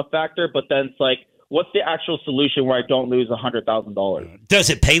drama factor, but then it's like, what's the actual solution where I don't lose $100,000? Does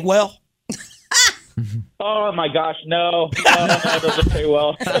it pay well? Oh my gosh, no, it doesn't pay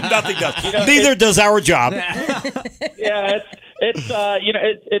well. Nothing does. Neither does our job. Yeah,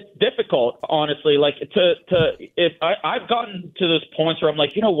 it's difficult, honestly. Like if I've gotten to those points where I'm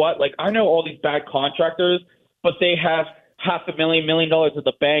like, you know what? Like I know all these bad contractors, but they have $500,000, $1 million at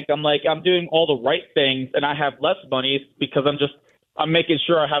the bank. I'm like, I'm doing all the right things, and I have less money because I'm making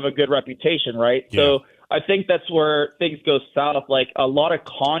sure I have a good reputation, right? Yeah. So I think that's where things go south. Like a lot of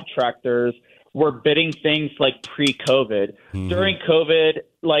contractors were bidding things like pre-COVID. Mm-hmm. During COVID,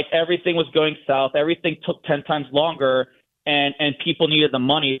 like everything was going south. Everything took 10 times longer, and people needed the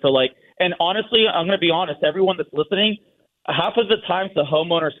money. So like, and honestly, I'm going to be honest, everyone that's listening, half of the time it's the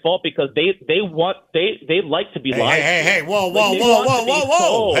homeowner's fault because they like to be lied to. Hey,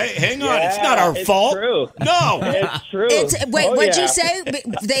 whoa. Hey, hang on. It's not our fault. True. No. It's true. What'd you say?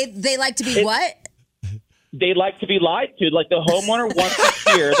 They like to be what? They like to be lied to. Like the homeowner wants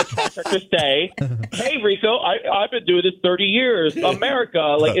to hear the contractor say, hey, Rico, I've been doing this 30 years.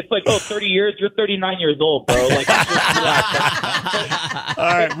 America. Like, it's like, 30 years? You're 39 years old, bro. Like, all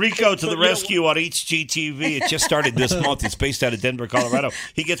right, Rico to the rescue on HGTV. It just started this month. It's based out of Denver, Colorado.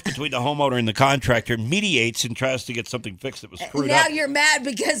 He gets between the homeowner and the contractor, mediates, and tries to get something fixed that was screwed up. Now you're mad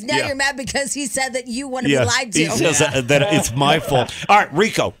because he said that you want to be lied to. He says that it's my fault. All right,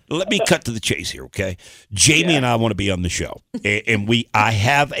 Rico, let me cut to the chase here, okay? Jamie and I want to be on the show, and I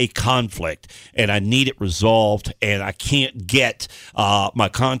have a conflict, and I need it resolved, and I can't get my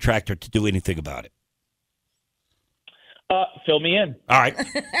contractor to do anything about it. Fill me in. All right.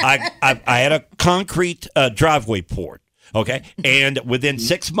 I had a concrete driveway poured. Okay. And within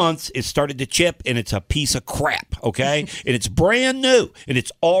 6 months, it started to chip, and it's a piece of crap. Okay. And it's brand new, and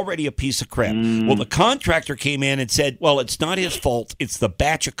it's already a piece of crap. Well, the contractor came in and said, well, it's not his fault. It's the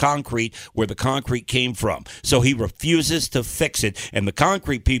batch of concrete where the concrete came from. So he refuses to fix it. And the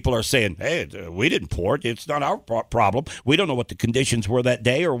concrete people are saying, hey, we didn't pour it. It's not our problem. We don't know what the conditions were that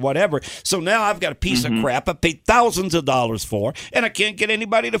day or whatever. So now I've got a piece of crap I paid thousands of dollars for, and I can't get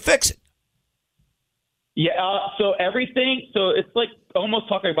anybody to fix it. Yeah, so it's like almost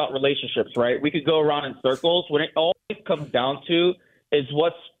talking about relationships, right? We could go around in circles. When it always comes down to is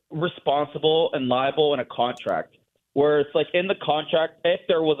what's responsible and liable in a contract, where it's like in the contract, if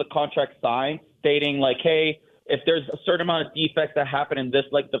there was a contract signed stating like, hey, if there's a certain amount of defects that happen in this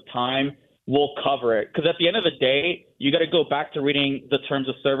length of time, we'll cover it. Because at the end of the day, you got to go back to reading the terms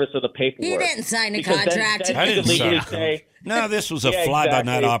of service or the paperwork. You didn't sign a contract. Then I didn't legally say, no, this was a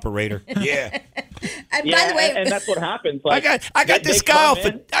fly-by-night operator. Yeah. And by the way, and that's what happens. Like, I got this guy off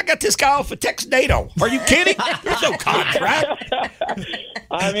of TextNado. Are you kidding? There's no contract.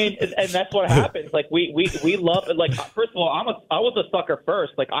 I mean, and that's what happens. Like we love it. Like first of all, I was a sucker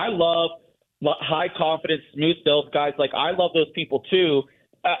first. Like I love high confidence, smooth sales guys. Like I love those people too.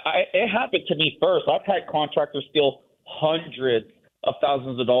 It happened to me first. I've had contractors steal hundreds of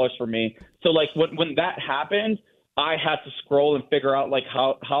thousands of dollars from me. So like when that happened, I had to scroll and figure out like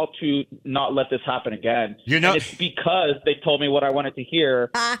how to not let this happen again. And it's because they told me what I wanted to hear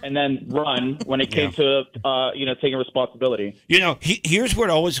and then run when it came to taking responsibility. Here's where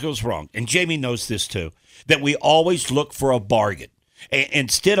it always goes wrong, and Jamie knows this too, that we always look for a bargain.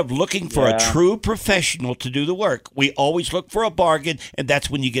 Instead of looking for a true professional to do the work, we always look for a bargain, and that's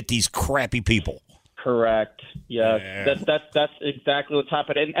when you get these crappy people. Correct. Yes. Yeah. That's exactly what's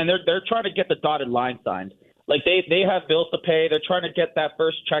happened. And they're trying to get the dotted line signed. Like they have bills to pay. They're trying to get that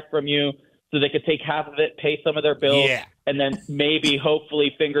first check from you so they could take half of it, pay some of their bills, and then maybe,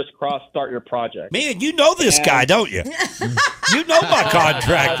 hopefully, fingers crossed, start your project. Man, you know this guy, don't you? You know my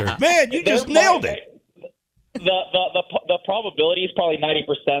contractor. Man, you just nailed it. The probability is probably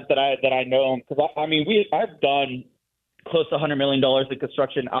 90% that I know him, because I've done close to $100 million in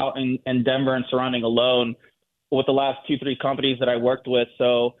construction out in Denver and surrounding alone with the last 2-3 companies that I worked with.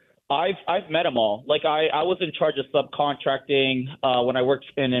 So I've met them all. Like I was in charge of subcontracting when I worked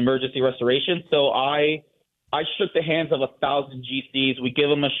in emergency restoration. So I shook the hands of 1,000 GCs. We give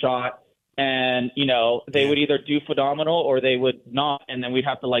them a shot. and they would either do phenomenal or they would not, and then we'd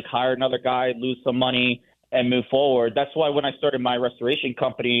have to like hire another guy, lose some money, and move forward. That's why when I started my restoration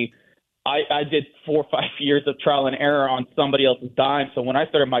company, I did 4 or 5 years of trial and error on somebody else's dime. So when I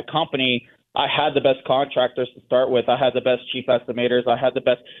started my company, I had the best contractors to start with. I had the best chief estimators. I had the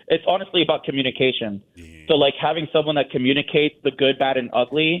best. It's honestly about communication. So like having someone that communicates the good, bad, and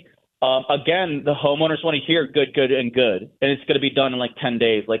ugly. Again, the homeowners want to hear good, good, and good, and it's going to be done in like 10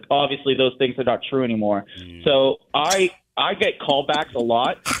 days. Like obviously those things are not true anymore. So I get callbacks a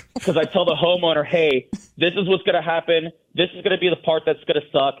lot because I tell the homeowner, hey, this is what's going to happen. This is going to be the part that's going to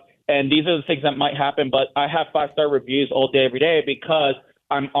suck. And these are the things that might happen. But I have 5-star reviews all day, every day because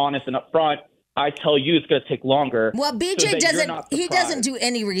I'm honest and upfront. I tell you it's going to take longer. Well, BJ doesn't do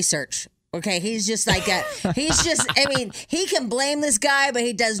any research. Okay, he's just like he can blame this guy, but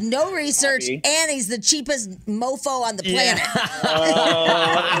he does no research, and he's the cheapest mofo on the planet.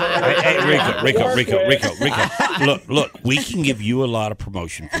 Rico. Look, we can give you a lot of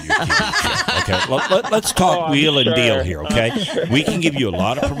promotion for your TV show. Okay, let's talk wheel and deal here. Okay, we can give you a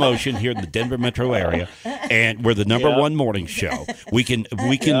lot of promotion here in the Denver metro area, and we're the number one morning show. We can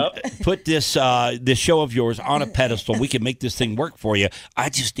put this show of yours on a pedestal. We can make this thing work for you. I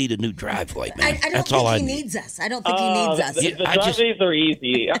just need a new driveway, man. I don't think he needs us. I don't think he needs us. The driveways are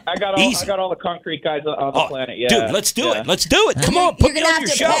easy. I got all the concrete guys on the planet. Yeah, dude, let's do it. Let's do it. Come on, put me on your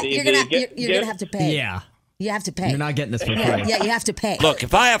show. You're gonna have to pay. Yeah. You have to pay. You're not getting this for free. Yeah, you have to pay. Look,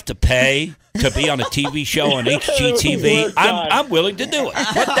 if I have to pay to be on a TV show on HGTV, I'm willing to do it.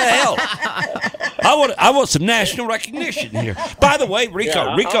 What the hell? I want some national recognition here. By the way, Rico,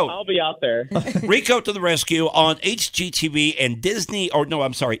 I'll be out there. Rico to the rescue on HGTV and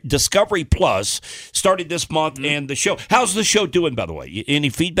Discovery Plus started this month, and the show. How's the show doing, by the way? Any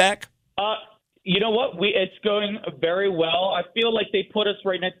feedback? You know what? It's going very well. I feel like they put us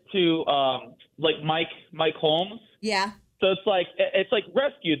right next to Mike Holmes. Yeah. So it's like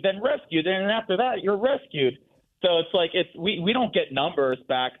rescued, then after that you're rescued. So it's like we don't get numbers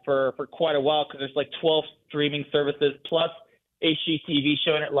back for quite a while because there's like 12 streaming services plus HGTV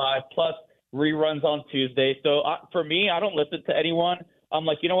showing it live plus reruns on Tuesday. So for me, I don't listen to anyone. I'm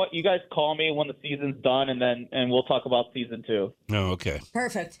like, you know what? You guys call me when the season's done, and we'll talk about season 2. Oh, okay.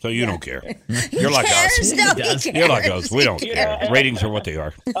 Perfect. So you don't care. You're like us. No, he cares. You're like us. We don't care. Ratings are what they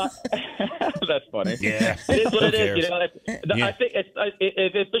are. That's funny. Yeah. It is what it is. Yeah. I think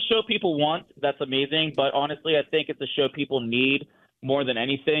if it's the show people want, that's amazing. But honestly, I think it's a show people need more than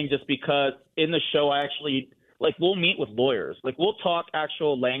anything, just because in the show, I actually we'll meet with lawyers. We'll talk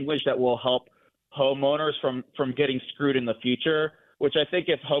actual language that will help homeowners from getting screwed in the future. Which I think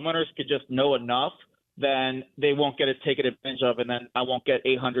if homeowners could just know enough, then they won't get it taken advantage of, and then I won't get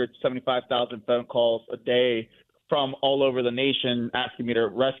 875,000 phone calls a day from all over the nation asking me to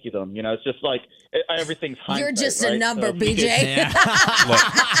rescue them. It's just like everything's hindsight. You're just right? a number, so, BJ.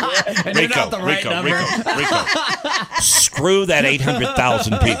 Rico. Screw that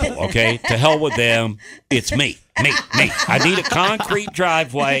 800,000 people, okay? To hell with them. It's me. I need a concrete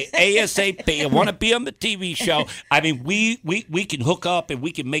driveway ASAP. I want to be on the TV show. I mean, we can hook up and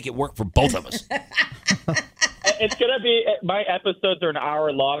we can make it work for both of us. It's going to be, my episodes are an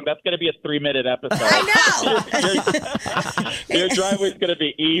hour long. That's going to be a 3-minute episode. I know. Your driveway's going to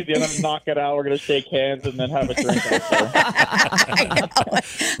be easy. I'm going to knock it out. We're going to shake hands and then have a drink after. I know.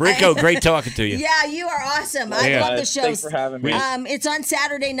 Rico, great talking to you. Yeah, you are awesome. I love the show. Thanks for having me. It's on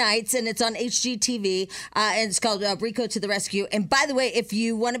Saturday nights, and it's on HGTV, and it's called Rico to the Rescue. And by the way, if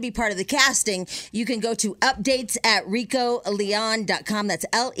you want to be part of the casting, you can go to updates at RicoLeon.com. That's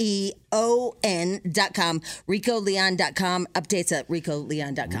LEON.com. RicoLeon.com. Updates at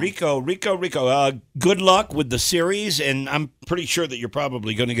RicoLeon.com. Rico. Good luck with the series, and I'm pretty sure that you're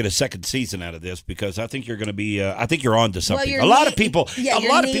probably going to get a second season out of this because I think you're going to be. I think you're on to something. Well, a lot of people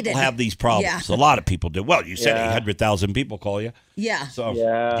needed. have these problems. Yeah. A lot of people do. Well, you said 800,000 people call you. Yeah. So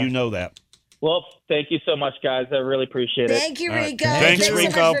you know that. Well, thank you so much, guys. I really appreciate it. Thank you, Rico. Right. Thanks,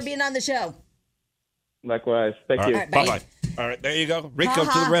 Rico. so much for being on the show. Likewise. Thank you. Right, bye-bye. All right, there you go. Rico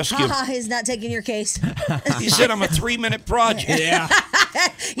to the rescue. He's not taking your case. He said I'm a 3-minute project. Yeah. What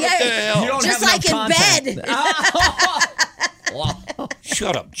the hell? You don't just have like in content. bed.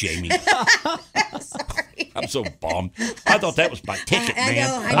 Shut up, Jamie. Sorry. I'm so bummed. I thought that was my ticket, I man.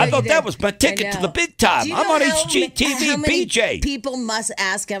 know I you thought did. that was my ticket to the big time. Do you I'm know on how HGTV, many BJ. People must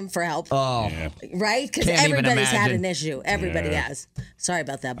ask him for help. Oh. Yeah. Right? Because Can't even everybody's had imagine. an issue. Everybody Yeah. has. Sorry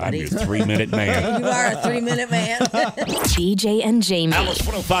about that, I'm buddy. your 3-minute man. You are a 3-minute man. BJ and Jamie. Alice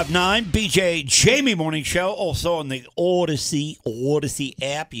 105.9, BJ Jamie Morning Show. Also on the Odyssey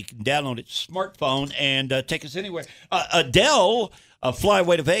app. You can download it to your smartphone and take us anywhere. Adele Fly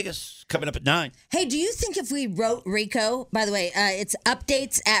away to Vegas coming up at 9. Hey, do you think if we wrote Rico, by the way, it's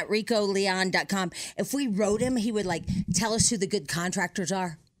updates@ricoleon.com. If we wrote him, he would like tell us who the good contractors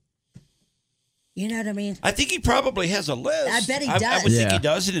are? You know what I mean? I think he probably has a list. I bet he I does. would think he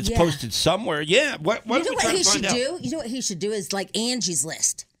does, and it's Yeah. posted somewhere. Yeah. What You know we what try he to find should out? do? You know what he should do is like Angie's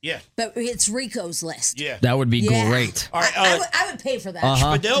list. Yeah. But it's Rico's list. Yeah. That would be Yeah. great. All right, I would pay for that.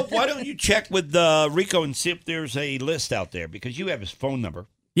 Spadell, why don't you check with Rico and see if there's a list out there, because you have his phone number.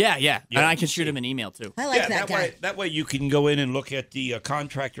 Yeah. And I can shoot him an email, too. I like that guy. That way you can go in and look at the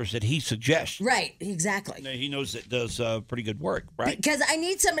contractors that he suggests. Right, exactly. He knows that does pretty good work, right? Because I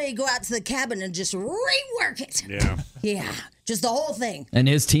need somebody to go out to the cabin and just rework it. Yeah. Yeah, just the whole thing. And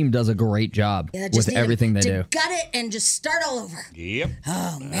his team does a great job Yeah, just with need everything they to do. gut it and just start all over. Yep.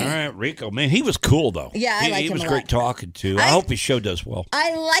 Oh, man. All right, Rico. Man, he was cool, though. Yeah, I like He him was a great lot. talking to. I hope his show does well.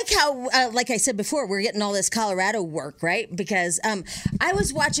 I like how, like I said before, we're getting all this Colorado work, right? Because I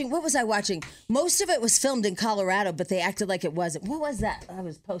was watching, what was I watching? Most of it was filmed in Colorado, but they acted like it wasn't. What was that I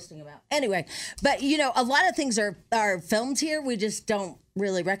was posting about? Anyway, but, you know, a lot of things are filmed here. We just don't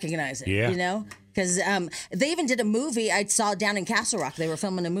really recognize it, Yeah. you know? Because they even did a movie I saw down in Castle Rock. They were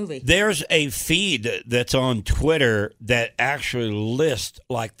filming a movie. There's a feed that's on Twitter that actually lists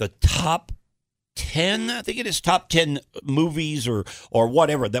like the top 10, I think it is top 10 movies or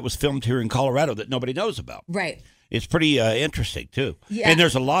whatever that was filmed here in Colorado that nobody knows about. Right. It's pretty interesting, too. Yeah. And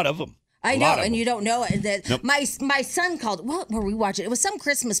there's a lot of them. I A know, lot of and them. you don't know it. That Nope. my son called. What were we watching? It was some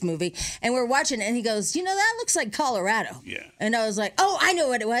Christmas movie, and we're watching it, and he goes, "You know, that looks like Colorado." Yeah. And I was like, "Oh, I know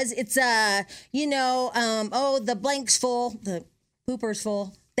what it was. It's the blank's full, the pooper's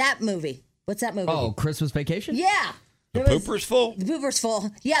full. That movie. What's that movie? Oh, Christmas Vacation? Yeah." The There was- pooper's full? The pooper's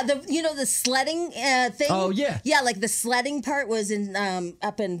full. Yeah, the sledding thing. Oh, yeah. Yeah, like the sledding part was in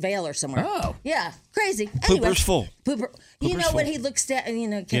up in Vail or somewhere. Oh. Yeah, crazy. Anyway, Pooper's full. Pooper. You Pooper's know when full. he looks down,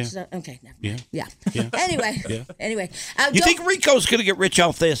 catches Yeah. up. Okay, never Yeah. mind. Yeah. Yeah. Anyway. Yeah. Anyway. You think Rico's going to get rich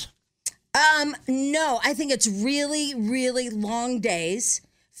off this? No, I think it's really, really long days.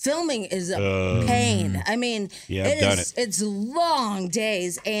 Filming is a pain. I mean, Yeah, I've done it. It's long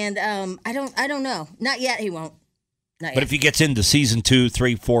days, and I don't know. Not yet. He won't. Not But yet. if he gets into season 2,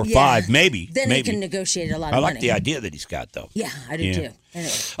 3, 4, Yeah. 5, maybe. Then maybe. he can negotiate a lot I of like money. the idea that he's got, though. Yeah, I do Yeah. too.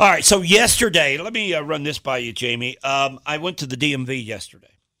 Anyway. All right, so yesterday, let me run this by you, Jamie. I went to the DMV yesterday.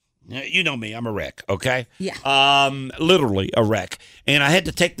 Now, you know me, I'm a wreck, okay? Yeah. Literally a wreck. And I had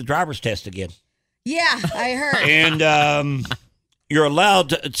to take the driver's test again. Yeah, I heard. And you're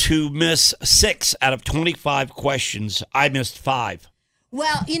allowed to miss 6 out of 25 questions. I missed 5.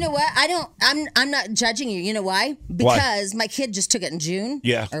 Well, you know what? I'm not judging you. You know why? Because my kid just took it in June.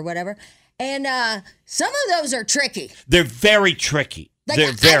 Yeah. Or whatever. And some of those are tricky. They're very tricky. Like,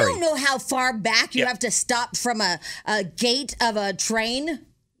 They're very. I don't know how far back you Yeah. have to stop from a gate of a train.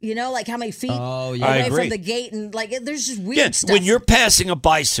 You know, like how many feet Oh, yeah. I away agree. from the gate, and like there's just weird Yeah, stuff. when you're passing a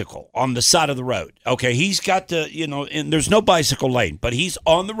bicycle on the side of the road, okay, he's got to, and there's no bicycle lane, but he's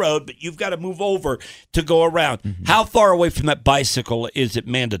on the road, but you've got to move over to go around. Mm-hmm. How far away from that bicycle is it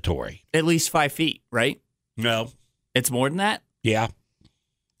mandatory? At least 5 feet, right? No. It's more than that? Yeah.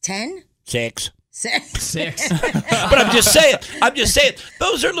 10, 6. 6. 6. But I'm just saying,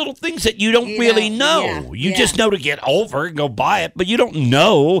 those are little things that you don't really know. yeah, You yeah. just know to get over and go buy it, but you don't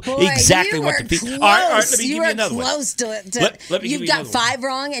know Boy, exactly you what were to be. close. All right, let me you give were you another one. close to it. Let me give You've you got another one. 5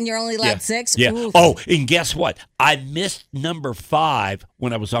 wrong, and you're only allowed 6. Yeah. Oof. Oh, and guess what? I missed number 5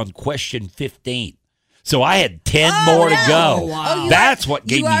 when I was on question 15. So I had 10 more to go. Oh, That's what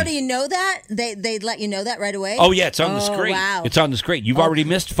gave you me. already know that? They let you know that right away? Oh, yeah, it's on the screen. Wow. It's on the screen. You've already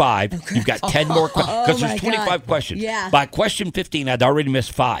missed 5. You've got 10 more questions. Because Oh, there's my 25 God. questions. Yeah. By question 15, I'd already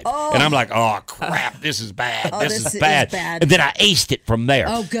missed 5. And I'm like, oh, crap, this is bad. Oh, this this is bad. is bad. And then I aced it from there.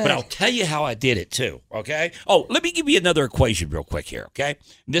 Oh, good. But I'll tell you how I did it, too, okay? Oh, let me give you another equation real quick here, okay?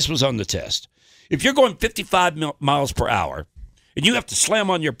 This was on the test. If you're going 55 miles per hour, and you have to slam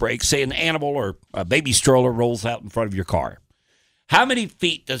on your brakes, say an animal or a baby stroller rolls out in front of your car, how many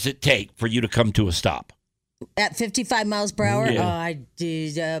feet does it take for you to come to a stop? At 55 miles per hour? Yeah. I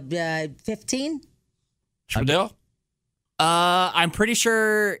did 15? Spadell? I'm pretty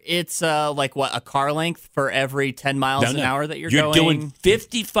sure it's a car length for every 10 miles an hour that you're going. doing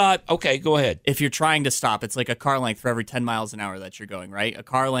 55. Okay, go ahead. If you're trying to stop, it's like a car length for every 10 miles an hour that you're going, right? A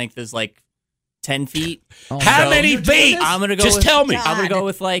car length is like 10 feet. How many feet? I'm gonna go. Just with, tell me. I'm gonna go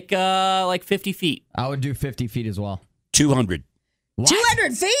with like 50 feet. I would do 50 feet as well. 200.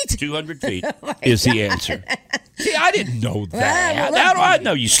 200 feet? 200 feet is the answer. See, I didn't know that. How do I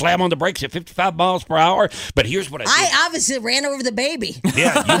know? You slam on the brakes at 55 miles per hour. But here's what I did. I obviously ran over the baby.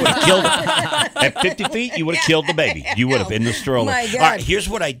 Yeah, you would have killed it. At 50 feet, you would have killed the baby. You would have in the stroller. My God. All right, here's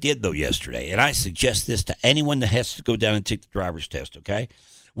what I did, though, yesterday. And I suggest this to anyone that has to go down and take the driver's test, okay?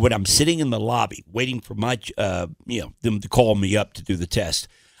 When I'm sitting in the lobby waiting for my, them to call me up to do the test,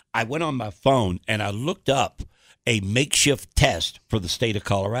 I went on my phone and I looked up a makeshift test for the state of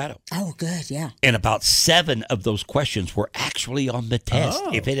Colorado. Oh, good, yeah. And about 7 of those questions were actually on the test.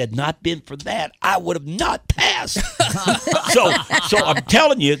 If it had not been for that, I would have not passed. so I'm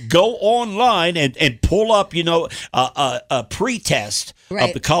telling you, go online and pull up, a pre-test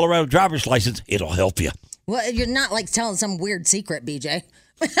of the Colorado driver's license. It'll help you. Well, you're not like telling some weird secret, BJ.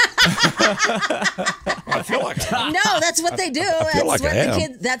 I feel like no, that's what they do.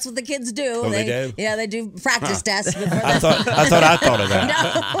 That's what the kids do. Oh, they do? Yeah, they do practice tests. Before I thought of that.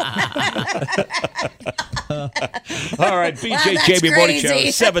 All right, BJ Jamie Morning Show,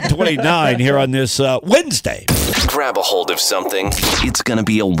 7:29 here on this Wednesday. Grab a hold of something. It's going to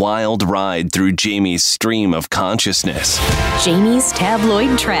be a wild ride through Jamie's stream of consciousness. Jamie's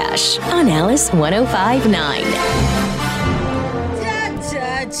Tabloid Trash on Alice 105.9.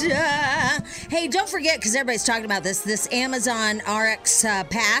 Hey, don't forget, because everybody's talking about this Amazon RX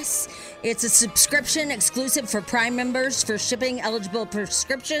Pass. It's a subscription exclusive for Prime members for shipping eligible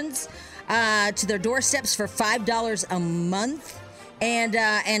prescriptions to their doorsteps for $5 a month. And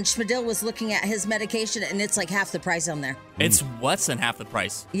Schmidl was looking at his medication, and it's like half the price on there. It's less than half the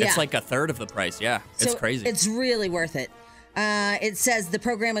price. Yeah. It's like a third of the price. Yeah, it's crazy. It's really worth it. It says the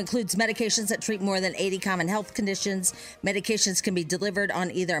program includes medications that treat more than 80 common health conditions. Medications can be delivered on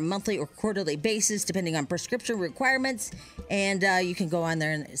either a monthly or quarterly basis, depending on prescription requirements. And you can go on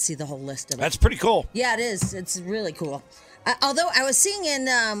there and see the whole list of it. That's pretty cool. Yeah, it is. It's really cool. Although I was seeing in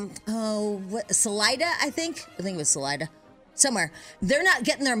Salida, I think it was Salida, somewhere. They're not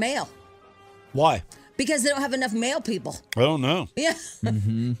getting their mail Why? because they don't have enough mail people. I don't know. Yeah,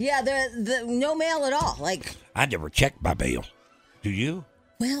 yeah. The no mail at all. Like I never check my mail. Do you?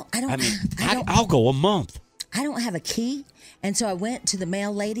 Well, I don't. I'll go a month. I don't have a key, and so I went to the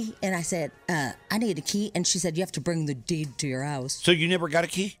mail lady and I said, "I need a key," and she said, "You have to bring the deed to your house." So you never got a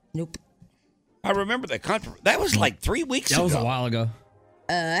key? Nope. I remember that controversy. That was like 3 weeks ago. That was a while ago.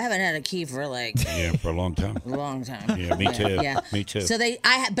 I haven't had a key for like for a long time. long time. Yeah, me too. Yeah, me too. So but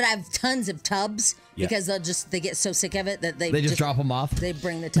I have tons of tubs because they get so sick of it that they just drop them off. They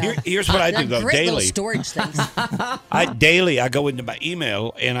bring the tub. Here's what I do though great daily. Little storage things. I go into my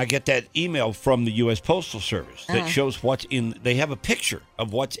email and I get that email from the U.S. Postal Service that shows what's in. They have a picture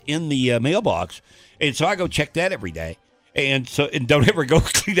of what's in the mailbox, and so I go check that every day. And don't ever go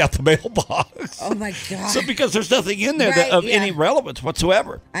clean out the mailbox. Oh my God! So because there's nothing in there of any relevance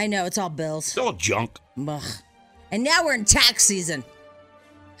whatsoever. I know it's all bills. It's all junk. Ugh. And now we're in tax season.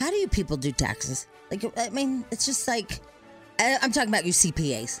 How do you people do taxes? Like, I mean, it's just like I'm talking about you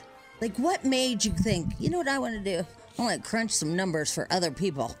CPAs. Like, what made you think? You know what I want to do? I want to crunch some numbers for other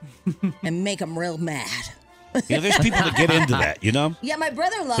people and make them real mad. Yeah, there's people that get into that. You know. Yeah, my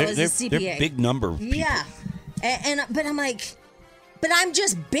brother-in-law is a CPA. They're big number of people. Yeah. But I'm like, but I'm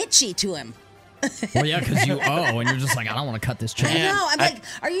just bitchy to him. Well, yeah, because you owe, and you're just like, I don't want to cut this check. I know. I'm like,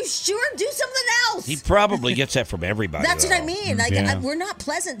 are you sure? Do something else. He probably gets that from everybody. That's what I mean. Like, Yeah. we're not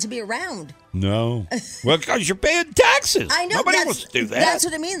pleasant to be around. No. Well, because you're paying taxes. I know. Nobody wants to do that. That's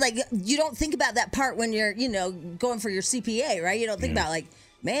what I mean. Like, you don't think about that part when you're, going for your CPA, right? You don't think about like,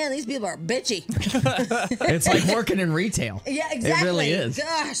 man, these people are bitchy. It's like working in retail. Yeah, exactly. It really is.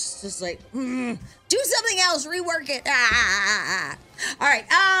 Gosh, just like, do something else, rework it. All right,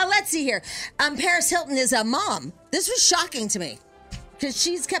 let's see here. Paris Hilton is a mom. This was shocking to me because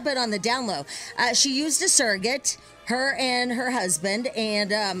she's kept it on the down low. She used a surrogate, her and her husband,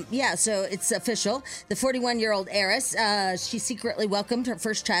 and so it's official. The 41-year-old heiress, she secretly welcomed her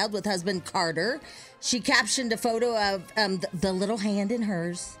first child with husband Carter. She captioned a photo of the little hand in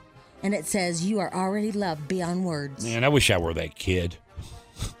hers, and it says, "You are already loved beyond words." Man, I wish I were that kid.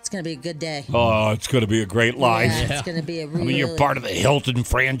 It's going to be a good day. Oh, it's going to be a great life. Yeah, it's going to be a really... I mean, you're part of the Hilton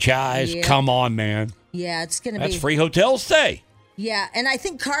franchise. Yeah. Come on, man. Yeah, it's going to be... That's free hotel stay. Yeah, and I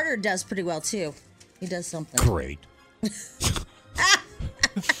think Carter does pretty well, too. He does something. Great.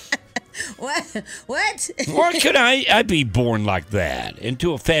 What? Why could I be born like that,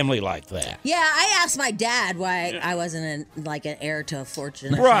 into a family like that? Yeah, I asked my dad why I wasn't an heir to a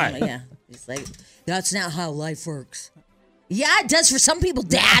fortune. Or Right. something. Yeah. He's like, that's not how life works. Yeah, it does for some people,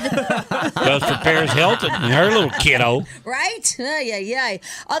 Dad. Does for Paris Hilton and her little kiddo. Right? Yeah.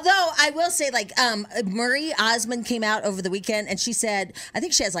 Although I will say, like, Marie Osmond came out over the weekend and she said, I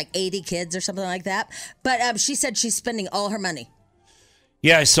think she has like 80 kids or something like that. But she said she's spending all her money.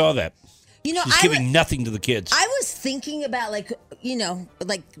 Yeah, I saw that. You know, she's giving nothing to the kids. I was thinking about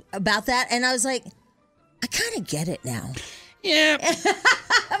about that, and I was like, I kind of get it now. Yeah.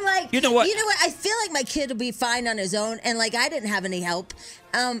 I'm like, You know what? I feel like my kid will be fine on his own, and like I didn't have any help.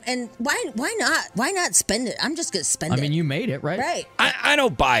 And why not? Why not spend it? I'm just gonna spend it. I mean, you made it, right? Right. I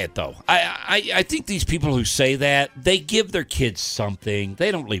don't buy it though. I think these people who say that, they give their kids something.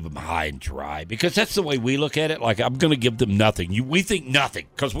 They don't leave them high and dry, because that's the way we look at it. Like, I'm going to give them nothing. We think nothing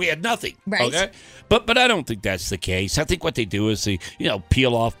because we had nothing. Right. Okay. But I don't think that's the case. I think what they do is they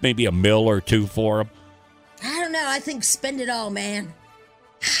peel off maybe a $1 or $2 for them. I don't know. I think spend it all, man.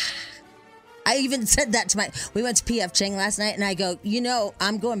 I even said that to we went to P.F. Chang last night, and I go,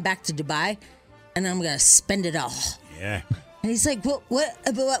 I'm going back to Dubai, and I'm going to spend it all. Yeah. And he's like,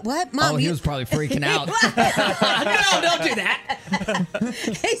 what? Mom, he was probably freaking out. No, don't do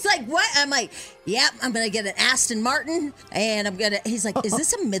that. He's like, what? I'm like, yep, I'm going to get an Aston Martin, and he's like, is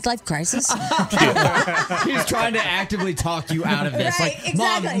this a midlife crisis? He's trying to actively talk you out of this. Right, like,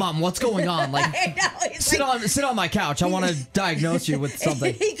 exactly. Mom, what's going on? Like, sit on my couch. I want to diagnose you with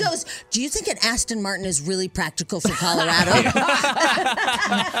something. He goes, do you think an Aston Martin is really practical for Colorado?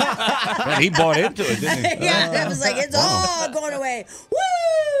 Well, he bought into it, didn't he? Yeah, I was like, it's all going away.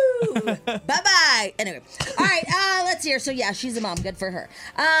 Woo! Bye-bye. Anyway, all right, let's hear. So, yeah, she's a mom. Good for her.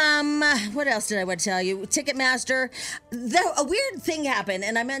 What else did I want to tell you? Ticketmaster. A weird thing happened,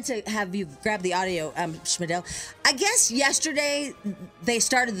 and I meant to have you grab the audio, Schmidl. I guess yesterday they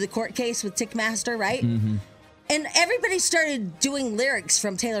started the court case with Ticketmaster, right? Mm-hmm. And everybody started doing lyrics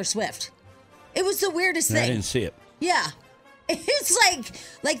from Taylor Swift. It was the weirdest thing. I didn't see it. Yeah. It's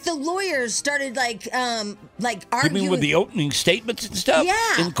like the lawyers started arguing. You mean with the opening statements and stuff?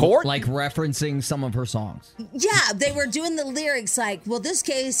 Yeah. In court? Like referencing some of her songs. Yeah, they were doing the lyrics like, well, this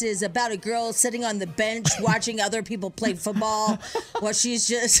case is about a girl sitting on the bench watching other people play football while she's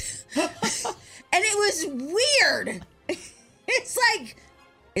just... And it was weird. It's like,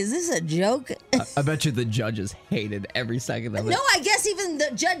 is this a joke? I bet you the judges hated every second of it. No, I guess even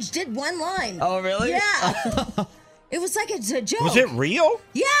the judge did one line. Oh, really? Yeah. It was like it's a joke. Was it real?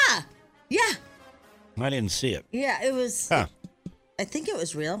 Yeah. I didn't see it. Yeah, it was. Huh. I think it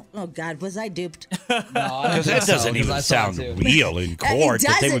was real. Oh, God, was I duped? Because that doesn't even sound real in court. It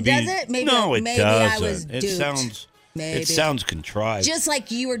doesn't, does it? Maybe, no, it maybe doesn't. I was duped. It sounds contrived. Just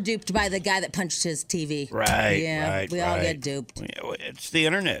like you were duped by the guy that punched his TV. Right, Yeah, right, we all right. get duped. It's the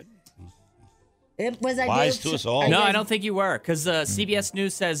internet. Was I Lies duped? to us all. No, I don't think you were, because CBS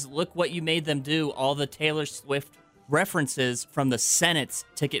News says, look what you made them do, all the Taylor Swift references from the Senate's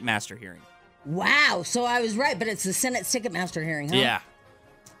Ticketmaster hearing. Wow, so I was right, but it's the Senate Ticketmaster hearing, huh? Yeah.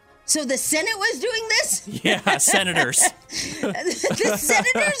 So the Senate was doing this? Yeah, senators. The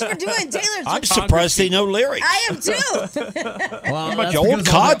senators were doing Taylor Swift. I'm surprised they know lyrics. I am too. Well, A bunch that's of old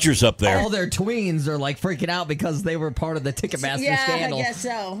because all codgers up there. All their tweens are like freaking out because they were part of the Ticketmaster Yeah, scandal. I guess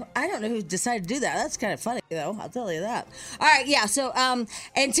so. I don't know who decided to do that. That's kind of funny, though. I'll tell you that. All right, yeah. So, and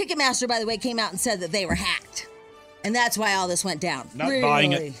Ticketmaster, by the way, came out and said that they were hacked, and that's why all this went down. Not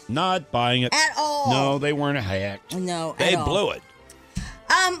buying it. Not buying it. At all. No, they weren't hacked. No, They at all. blew it.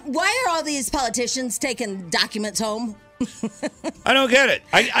 Why are all these politicians taking documents home? I don't get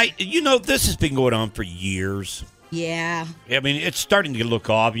it. This has been going on for years. Yeah. I mean, it's starting to look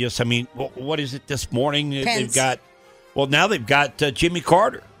obvious. I mean, what is it this morning? Pence. Now they've got Jimmy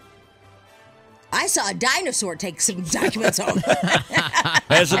Carter. I saw a dinosaur take some documents home.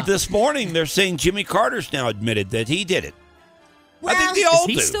 As of this morning, they're saying Jimmy Carter's now admitted that he did it. Well, I think they all Is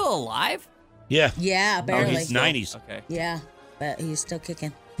he do. still alive? Yeah. Yeah, barely. Oh, he's 90s. Okay. Yeah, but he's still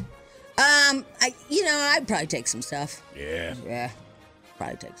kicking. I'd probably take some stuff. Yeah. Yeah,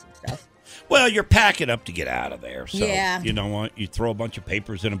 probably take some stuff. Well, you're packing up to get out of there. So, Yeah. you know what? You throw a bunch of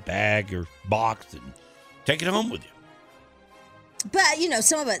papers in a bag or box and take it home with you. But,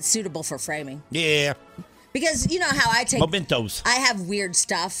 some of it's suitable for framing. Yeah. Because you know how I take Mementos. I have weird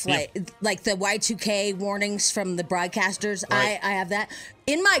stuff like the Y2K warnings from the broadcasters. Right. I have that.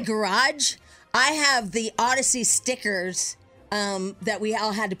 In my garage, I have the Odyssey stickers that we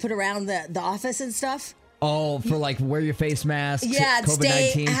all had to put around the office and stuff. Oh, for like wear your face mask. Yeah,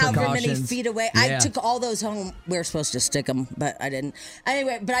 stay COVID-19 however many precautions. feet away. Yeah. I took all those home. We were supposed to stick them, but I didn't.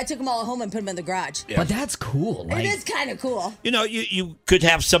 Anyway, but I took them all home and put them in the garage. But that's cool. It is kind of cool. You know, you could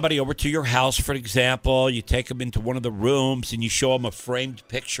have somebody over to your house, for example. You take them into one of the rooms and you show them a framed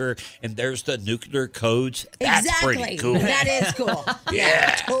picture, and there's the nuclear codes. That's pretty cool. That is cool.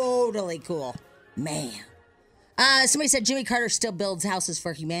 Yeah. Totally cool. Man. Somebody said Jimmy Carter still builds houses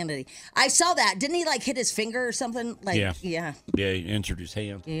for humanity. I saw that. Didn't he like hit his finger or something? Like, Yeah, Yeah, he injured his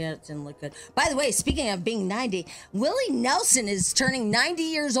hand. Yeah, it didn't look good. By the way, speaking of being 90, Willie Nelson is turning 90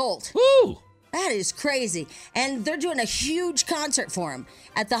 years old. Woo! That is crazy. And they're doing a huge concert for him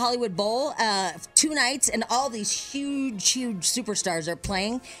at the Hollywood Bowl, 2 nights, and all these huge superstars are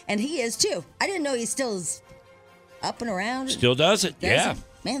playing, and he is too. I didn't know he still is up and around. Still does it, yeah.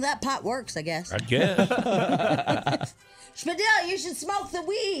 Man, that pot works, I guess. I guess. Spadil, you should smoke the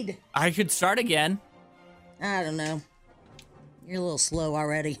weed. I could start again. I don't know. You're a little slow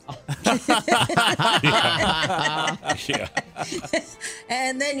already. Yeah.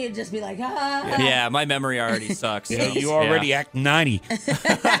 And then you'd just be like, ah. Yeah, my memory already sucks. Yeah, you already act 90.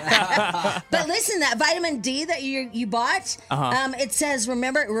 But listen, that vitamin D that you bought, it says,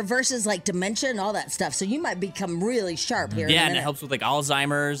 remember, it reverses like dementia and all that stuff. So you might become really sharp here. Yeah, in a and it minute. helps with like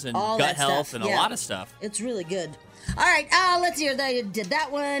Alzheimer's and All gut that health stuff, and yeah. a lot of stuff. It's really good. All right, let's hear that. You did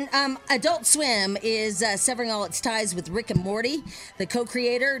that one. Adult Swim is severing all its ties with Rick and Morty. The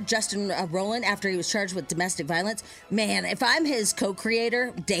co-creator, Justin Roiland, after he was charged with domestic violence. Man, if I'm his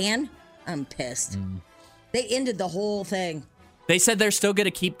co-creator, Dan, I'm pissed. They ended the whole thing. They said they're still going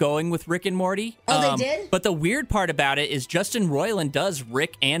to keep going with Rick and Morty. Oh, they did? But the weird part about it is Justin Roiland does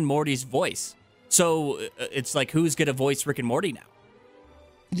Rick and Morty's voice. So it's like, who's going to voice Rick and Morty now?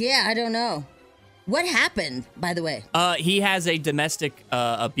 Yeah, I don't know. What happened, by the way? He has a domestic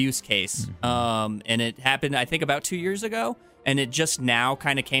abuse case, and it happened, I think, about 2 years ago. And it just now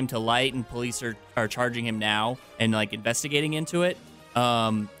kind of came to light, and police are charging him now and like investigating into it.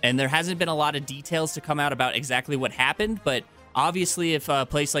 And there hasn't been a lot of details to come out about exactly what happened, but obviously, if a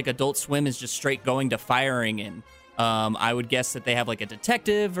place like Adult Swim is just straight going to firing him, I would guess that they have like a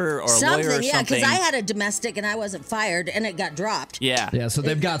detective or a lawyer or something. Yeah, because I had a domestic and I wasn't fired and it got dropped. Yeah. Yeah, so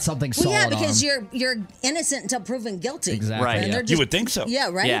they've got something solid Well, yeah, because on 'em. you're innocent until proven guilty. Exactly. Right. And they're You would think so.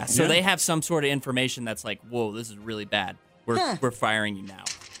 Yeah, right? Yeah, so they have some sort of information that's like, whoa, this is really bad. We're firing you now.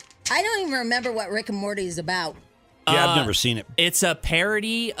 I don't even remember what Rick and Morty is about. Yeah, I've never seen it. It's a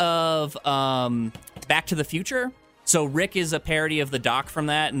parody of Back to the Future. So Rick is a parody of the Doc from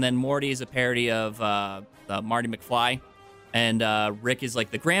that, and then Morty is a parody of Marty McFly. And Rick is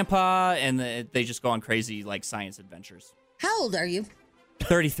like the grandpa, and they just go on crazy like science adventures. How old are you?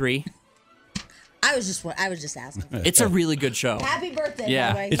 33. I was just asking. It's a really good show. Happy birthday, Yeah.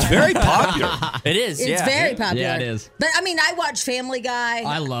 by the way. It's very popular. It is. It's yeah. very popular. Yeah, it is. But I mean, I watch Family Guy.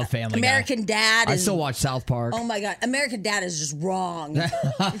 I love Family American Dad. Guy. I is- still watch South Park. Oh my God, American Dad is just wrong.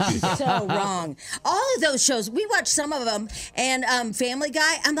 It's just so wrong. All of those shows, we watch some of them, and Family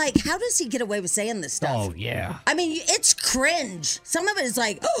Guy. I'm like, how does he get away with saying this stuff? Oh, yeah. I mean, it's cringe. Some of it is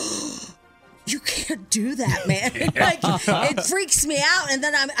like, oh, you can't do that, man. Like, it freaks me out, and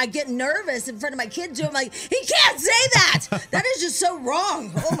then I get nervous in front of my kids too. I'm like, he can't say that. That is just so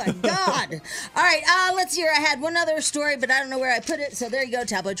wrong. Oh my God. All right, let's hear. I had one other story, but I don't know where I put it. So there you go,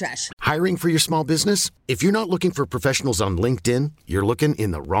 tabloid trash. Hiring for your small business? If you're not looking for professionals on LinkedIn, you're looking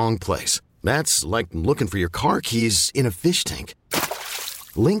in the wrong place. That's like looking for your car keys in a fish tank.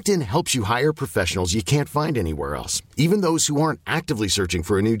 LinkedIn helps you hire professionals you can't find anywhere else, even those who aren't actively searching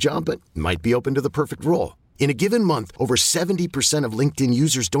for a new job but might be open to the perfect role. In a given month, over 70% of LinkedIn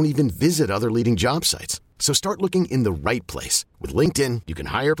users don't even visit other leading job sites. So start looking in the right place. With LinkedIn, you can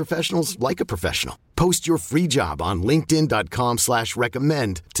hire professionals like a professional. Post your free job on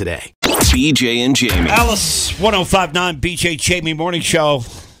linkedin.com/recommend today. BJ and Jamie. Alice 1059 BJ Jamie Morning Show.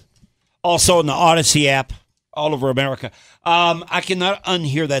 Also in the Odyssey app. All over America. I cannot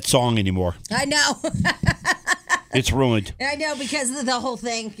unhear that song anymore. I know. It's ruined. I know, because of the whole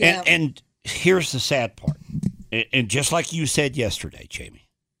thing. Yeah. And here's the sad part. And just like you said yesterday, Jamie,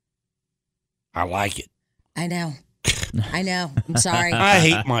 I like it. I know. I know. I'm sorry. I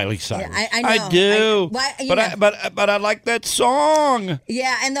hate Miley Cyrus. I know. I do. But I like that song.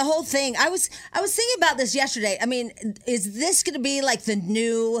 Yeah, and the whole thing. I was thinking about this yesterday. I mean, is this going to be like the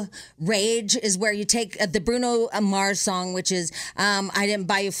new rage? Is where you take the Bruno Mars song, which is "I didn't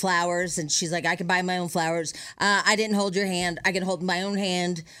buy you flowers," and she's like, "I can buy my own flowers." I didn't hold your hand. I can hold my own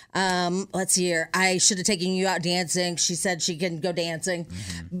hand. Let's see here. I should have taken you out dancing. She said she can go dancing.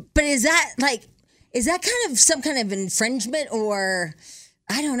 Mm-hmm. But is that kind of some kind of infringement, or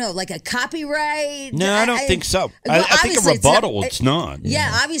I don't know, like a copyright? No, I don't think so. Well, I think a obviously rebuttal, it's not. Yeah,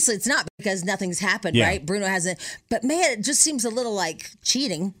 obviously it's not because nothing's happened, Yeah. right? Bruno hasn't. But man, it just seems a little like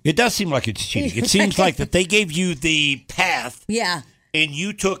cheating. It does seem like it's cheating. It seems like that they gave you the path Yeah. and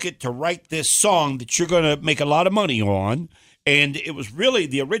you took it to write this song that you're going to make a lot of money on. And it was really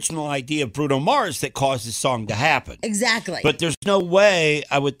the original idea of Bruno Mars that caused this song to happen. Exactly. But there's no way,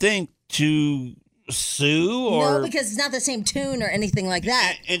 I would think, to sue or... No, because it's not the same tune or anything like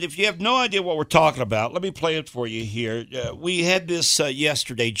that. And if you have no idea what we're talking about, let me play it for you here. We had this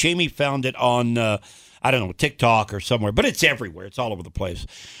yesterday. Jamie found it on, I don't know, TikTok or somewhere, but it's everywhere. It's all over the place.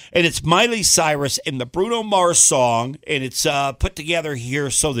 And it's Miley Cyrus and the Bruno Mars song, and it's put together here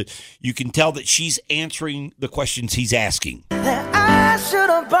so that you can tell that she's answering the questions he's asking. I should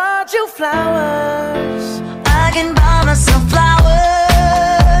have bought you flowers. I can buy myself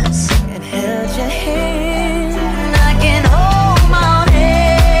flowers and held your hand. I can hold my own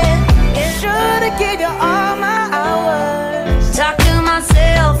hand. And should have gave you all my hours. Talk to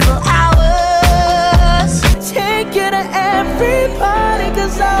myself for hours. Take you to every party,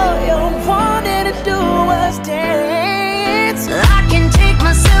 'cause all you wanted to do was dance. I can take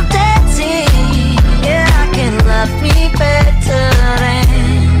myself dancing. Yeah, I can love me better than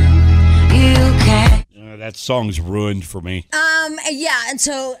you can. That song's ruined for me. Yeah, and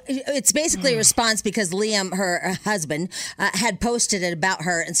so it's basically a response because Liam, her husband, had posted it about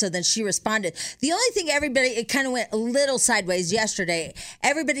her, and so then she responded. The only thing it kind of went a little sideways yesterday.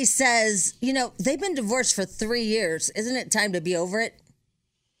 Everybody says, they've been divorced for 3 years. Isn't it time to be over it?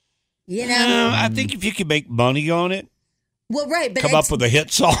 I think if you can make money on it, well, right, but come up with a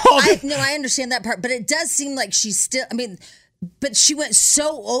hit song. I understand that part, but it does seem like she's still. But she went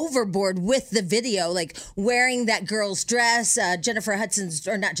so overboard with the video, like wearing that girl's dress, Jennifer Hudson's,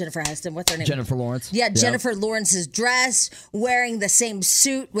 or not Jennifer Hudson, what's her name? Jennifer Lawrence. Yeah, Jennifer Lawrence's dress, wearing the same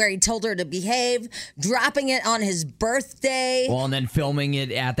suit where he told her to behave, dropping it on his birthday. Well, and then filming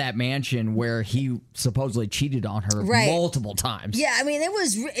it at that mansion where he supposedly cheated on her multiple times. Yeah,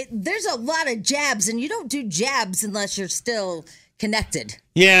 there's a lot of jabs, and you don't do jabs unless you're still connected.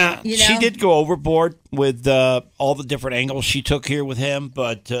 Yeah, she did go overboard with all the different angles she took here with him,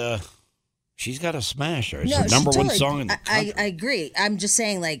 but she's got a smasher. It's the number one song in the country. I agree. I'm just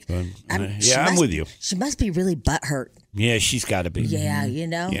saying, I'm with you. She must be really butthurt. Yeah, she's got to be. Yeah,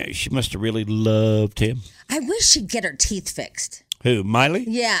 Yeah, she must have really loved him. I wish she'd get her teeth fixed. Who, Miley?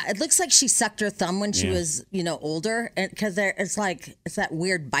 Yeah, it looks like she sucked her thumb when she was, older, and because it's that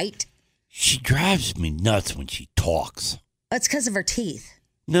weird bite. She drives me nuts when she talks. It's because of her teeth.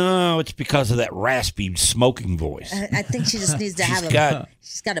 No, it's because of that raspy smoking voice. I think she just needs to have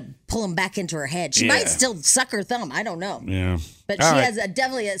she's got to pull him back into her head. She might still suck her thumb. I don't know. Yeah. But she has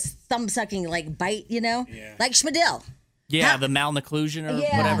definitely a thumb sucking bite, like Schmidl. Yeah, the malnoucclusion or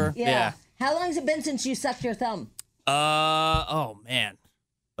whatever. Yeah. How long has it been since you sucked your thumb? Oh man,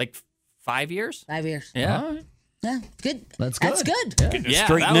 like 5 years. 5 years. Yeah. All right. Yeah, good. That's good. That's good. Yeah,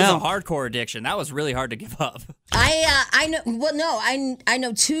 that was a hardcore addiction. That was really hard to give up. I know. Well, no, I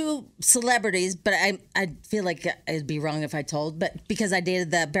know 2 celebrities, but I feel like it'd be wrong if I told. But because I dated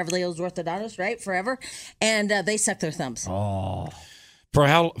the Beverly Hills orthodontist, right, forever, and they suck their thumbs. Oh. For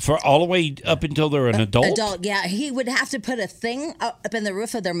all the way up until they're an adult? Adult, yeah. He would have to put a thing up in the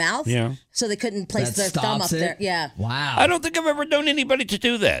roof of their mouth, so they couldn't place their thumb up there. Yeah. Wow. I don't think I've ever known anybody to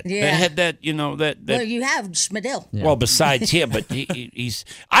do that. Yeah. That had that. Well, you have Schmidl. Yeah. Well, besides him, but he's.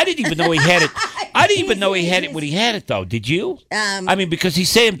 I didn't even know he had it. I didn't even know he had it when he had it, though. Did you? Because he's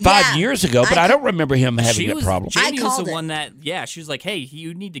saying 5 years ago, but I don't remember him having that problem. Jamie was the one that, she was like, hey,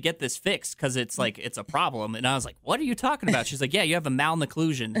 you need to get this fixed because it's a problem. And I was like, what are you talking about? She's like, yeah, you have a malnucclusion.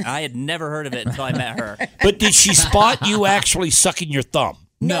 I had never heard of it until I met her. But did she spot you actually sucking your thumb?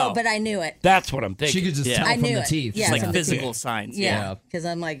 No, but I knew it. That's what I'm thinking. She could just tell from the teeth. Yeah, it's like physical signs. Yeah, because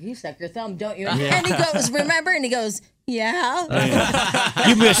I'm like, you suck your thumb, don't you? And he goes, remember? And he goes, yeah.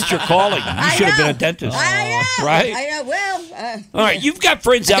 You missed your calling. You should have been a dentist. I know. Right? I know. Well, all right. You've got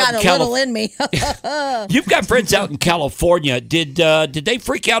friends out in California. Got a little in me. You've got friends out in California. Did they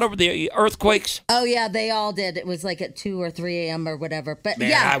freak out over the earthquakes? Oh yeah, they all did. It was like at 2 or 3 a.m. or whatever. But Man,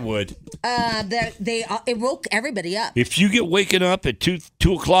 yeah, I would. It woke everybody up. If you get waken up at 2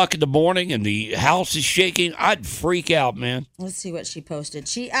 o'clock in the morning and the house is shaking, I'd freak out, man. Let's see what she posted.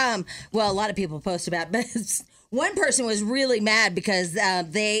 She a lot of people post about, but one person was really mad because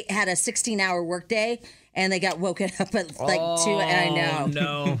they had a 16-hour workday and they got woken up at 2. I know.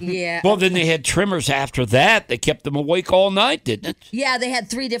 No. Yeah. Well, then they had tremors after that. They kept them awake all night, didn't it? Yeah, they had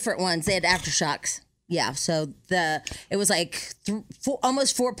 3 different ones. They had aftershocks. Yeah, so it was like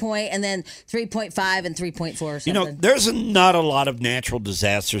almost 4 point, and then 3.5 and 3.4 or something. You know, there's not a lot of natural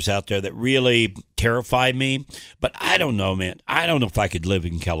disasters out there that really terrify me, but I don't know, man. I don't know if I could live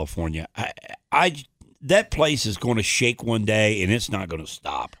in California. That place is going to shake one day, and it's not going to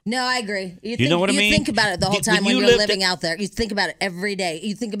stop. No, I agree. You know what I mean? You think about it the whole time when you're living out there. You think about it every day.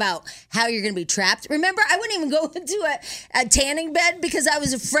 You think about how you're going to be trapped. Remember, I wouldn't even go into a tanning bed because I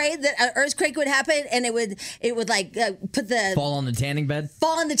was afraid that an earthquake would happen, and it would like fall on the tanning bed.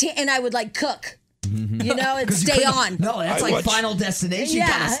 And I would like cook. You know, and stay on. No, that's like Final Destination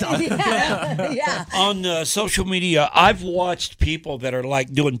kind of stuff. Yeah. On social media, I've watched people that are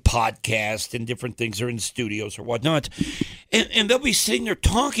like doing podcasts and different things. They're in studios or whatnot. And they'll be sitting there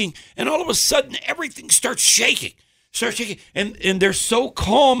talking, and all of a sudden, everything starts shaking. And they're so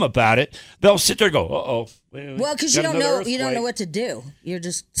calm about it, they'll sit there and go, uh-oh. Well, because you don't know what to do. You're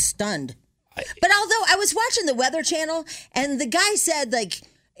just stunned. But although I was watching the Weather Channel, and the guy said, like,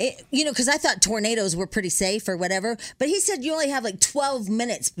 because I thought tornadoes were pretty safe or whatever, but he said you only have like 12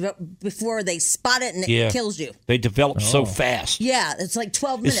 minutes before they spot it and it kills you. They develop so fast. Yeah, it's like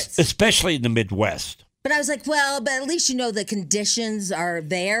 12 minutes. Especially in the Midwest. But I was like, well, but at least you know the conditions are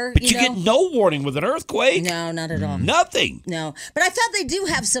there. But you get no warning with an earthquake. No, not at all. Nothing. No. But I thought they do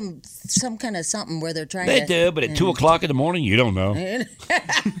have some kind of something where they're trying They do, but at 2 o'clock in the morning, you don't know. Right?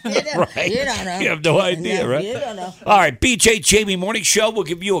 You don't know. You have no idea, right? You don't know. All right, BJ Jamie Morning Show will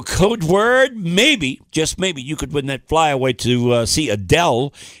give you a code word. Maybe, just maybe, you could win that flyaway to see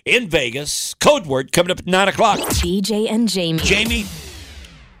Adele in Vegas. Code word coming up at 9 o'clock. BJ and Jamie. Jamie,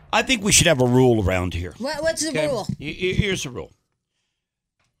 I think we should have a rule around here. What's the rule? Here's the rule.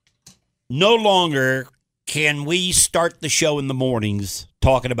 No longer can we start the show in the mornings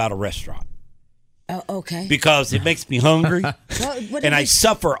talking about a restaurant. Oh, okay. Because it makes me hungry, and I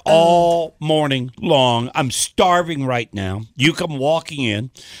suffer all morning long. I'm starving right now. You come walking in,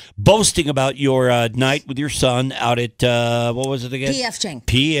 boasting about your night with your son out at, what was it again? P.F. Chang.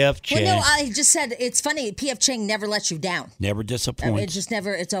 P.F. Chang. Well, no, I just said, it's funny, P.F. Chang never lets you down. Never disappoints. It just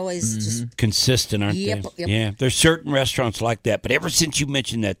never, it's always just... consistent, aren't Yep. they? Yeah, there's certain restaurants like that. But ever since you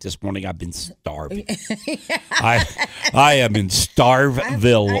mentioned that this morning, I've been starving. I am in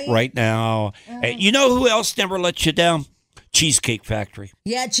Starveville right now. You know who else never lets you down? Cheesecake Factory.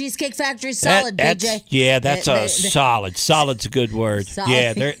 Yeah, Cheesecake Factory's solid, BJ. Yeah, that's solid. Solid's a good word. Solid.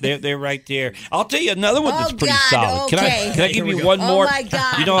 Yeah, they're right there. I'll tell you another one that's pretty solid. Okay. Can I give you one more? Oh, my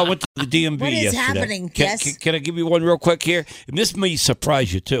God. You know, I went to the DMV What is yesterday. happening? Can I give you one real quick here? And this may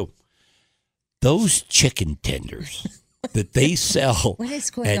surprise you, too. Those chicken tenders that they sell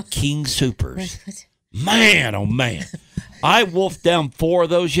at King Soopers. Man, oh, man. I wolfed down 4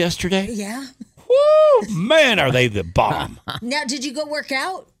 of those yesterday. Yeah. Woo, man, are they the bomb. Now, did you go work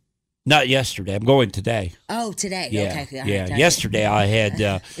out? Not yesterday. I'm going today. Oh, today. Yeah, Okay. yeah. Yesterday I had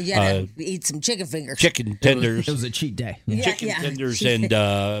You had to eat some chicken fingers. chicken tenders. It was a cheat day. Chicken tenders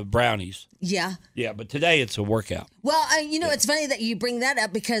and brownies. Yeah. Yeah, but today it's a workout. Well, it's funny that you bring that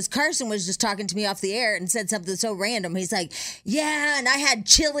up because Carson was just talking to me off the air and said something so random. He's like, yeah, and I had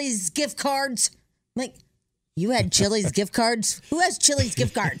Chili's gift cards. I'm like, you had Chili's gift cards? Who has Chili's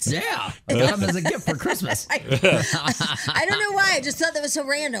gift cards? Yeah. I got them as a gift for Christmas. I don't know why. I just thought that was so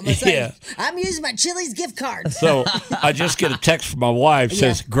random. It's like, I'm using my Chili's gift card. So I just get a text from my wife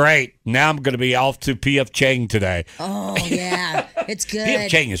says, great, now I'm going to be off to P.F. Chang today. Oh, yeah. It's good. P.F.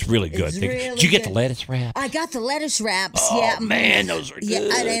 Chang is really good. Did you get the lettuce wrap? I got the lettuce wraps. Oh, man, those are good.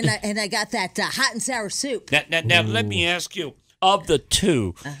 Yeah, and I got that hot and sour soup. Now let me ask you. Of the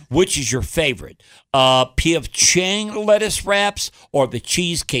two, which is your favorite? P.F. Chang lettuce wraps or the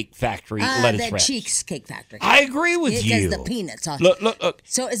Cheesecake Factory lettuce wraps? The Cheesecake Factory. I agree with you. Because the peanuts. Look.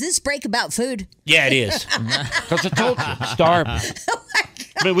 So is this break about food? Yeah, it is. Because I told you, starving. Oh, my God.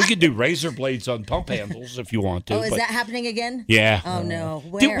 I mean, we could do razor blades on pump handles if you want to. Oh, is that happening again? Yeah. Oh, no.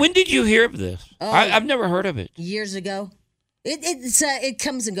 Where? When did you hear of this? Oh, I've never heard of it. Years ago. It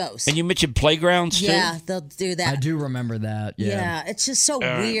comes and goes. And you mentioned playgrounds, too? Yeah, they'll do that. I do remember that. Yeah, it's just so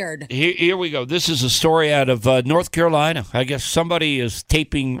weird. Here we go. This is a story out of North Carolina. I guess somebody is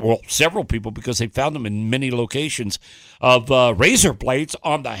taping, several people, because they found them in many locations, of razor blades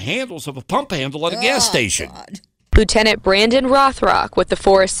on the handles of a pump handle at a gas station. God. Lieutenant Brandon Rothrock with the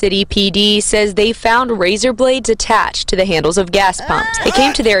Forest City PD says they found razor blades attached to the handles of gas pumps. It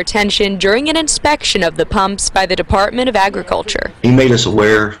came to their attention during an inspection of the pumps by the Department of Agriculture. He made us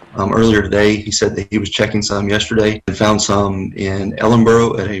aware earlier today. He said that he was checking some yesterday and found some in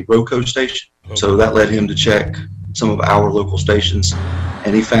Ellenboro at a Roco station. So that led him to check some of our local stations.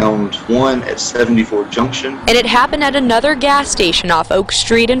 and he found one at 74 Junction. And it happened at another gas station off Oak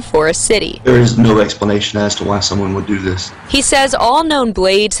Street in Forest City. There is no explanation as to why someone would do this. He says all known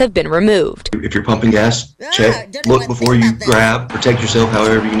blades have been removed. If you're pumping gas, check, look before you grab, protect yourself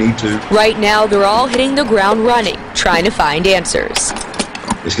however you need to. Right now, they're all hitting the ground running, trying to find answers.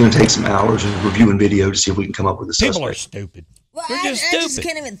 It's going to take some hours of reviewing video to see if we can come up with a suspect. People are stupid. Well, They're just I stupid. just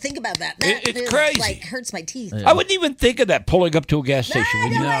can't even think about that. It's crazy. Like hurts my teeth. I wouldn't even think of that pulling up to a gas station. I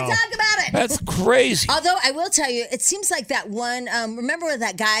don't want to talk about it. That's crazy. Although I will tell you, it seems like that one. Remember when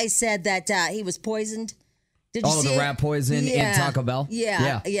that guy said that he was poisoned? Did you see the it? rat poison in Taco Bell?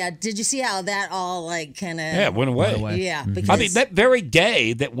 Yeah. Did you see how that all like kind of? Yeah, it went away. Yeah, I mean, that very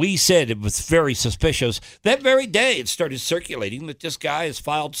day that we said it was very suspicious, that very day it started circulating that this guy has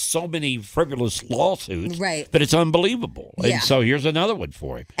filed so many frivolous lawsuits that it's unbelievable. Yeah. And so here's another one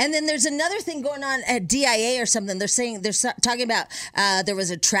for him. And then there's another thing going on at DIA or something. They're talking about there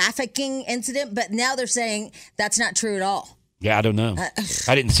was a trafficking incident, but now they're saying that's not true at all. Yeah, I don't know.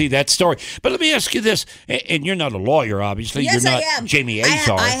 I didn't see that story. But let me ask you this, and you're not a lawyer, obviously. Yes, you're not I am. Jamie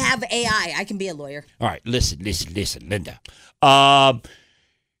Azar. I have AI. I can be a lawyer. All right, listen, Linda. And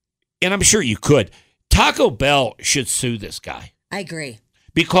I'm sure you could. Taco Bell should sue this guy. I agree.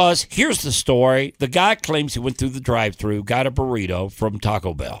 Because here's the story. The guy claims he went through the drive-thru, got a burrito from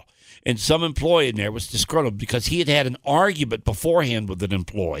Taco Bell. And some employee in there was disgruntled because he had an argument beforehand with an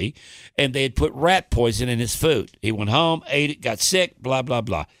employee, and they had put rat poison in his food. He went home, ate it, got sick, blah, blah,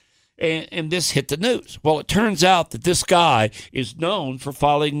 blah. And this hit the news. Well, it turns out that this guy is known for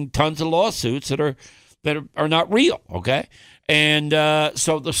filing tons of lawsuits that are not real, okay? And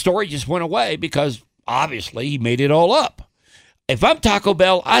so the story just went away because obviously he made it all up. If I'm Taco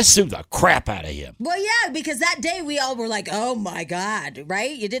Bell, I sue the crap out of him. Well, yeah, because that day we all were like, oh, my God,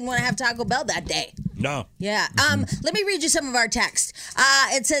 right? You didn't want to have Taco Bell that day. No. Yeah. Let me read you some of our text.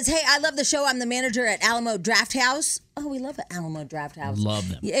 It says, hey, I love the show. I'm the manager at Alamo Draft House. Oh, we love Alamo Draft House. Love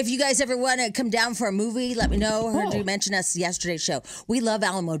them. If you guys ever want to come down for a movie, let me know. I heard you mention us yesterday's show. We love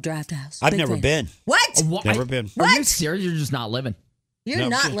Alamo Draft House. I've Big never fan. been. What? Never been. Are you serious? You're just not living. You're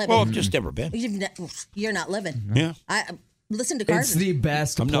not living. Well, I've just never been. You're not living. Yeah. Listen to Carson. It's the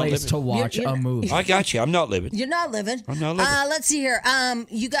best place to watch a movie. I got you. I'm not living. You're not living. I'm not living. Let's see here.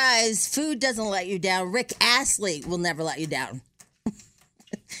 You guys, food doesn't let you down. Rick Astley will never let you down.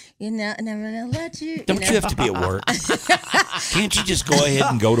 Never gonna let you. Don't you have to be at work? Can't you just go ahead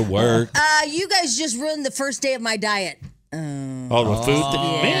and go to work? You guys just ruined the first day of my diet. The food thing.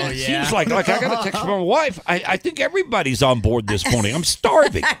 Man, it seems like I got a text from my wife. I think everybody's on board this morning. I'm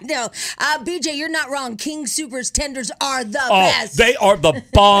starving. I know. BJ, you're not wrong. King Super's tenders are the best. They are the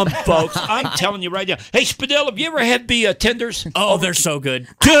bomb, folks. I'm telling you right now. Hey, Spadell, have you ever had the tenders? Oh, they're so good.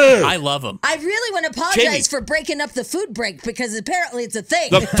 Good. I love them. I really want to apologize Jamie. for breaking up the food break because apparently it's a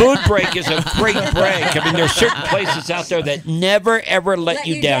thing. The food break is a great break. I mean, there's certain places out there that never, ever let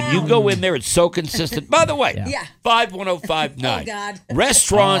you down. You go in there, it's so consistent. By the way, 51059. Oh, God.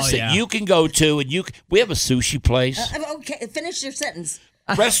 Restaurants that you can go to, and we have a sushi place. Okay, finish your sentence.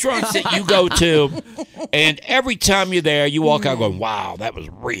 Restaurants that you go to, and every time you're there, you walk out going, wow, that was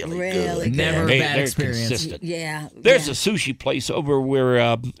really good. Never a bad they're experience. Consistent. Yeah. There's a sushi place over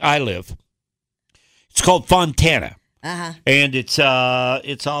where I live. It's called Fontana. Uh-huh. And it's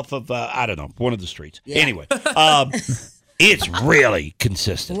off of, I don't know, one of the streets. Yeah. Anyway, it's really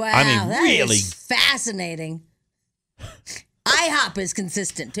consistent. Wow, I mean, that really. is fascinating. IHOP is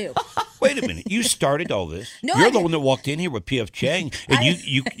consistent, too. Wait a minute. You started all this. No, You're I the one that walked in here with P.F. Chang, and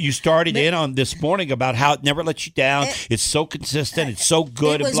you started in on this morning about how it never lets you down. It's so consistent. It's so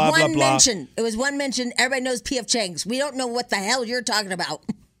good, and blah, blah, blah. It was one mention. Everybody knows P.F. Chang's. We don't know what the hell you're talking about.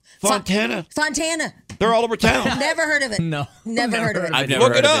 Fontana. Fontana. They're all over town. Never heard of it. No. Never heard of it. I've never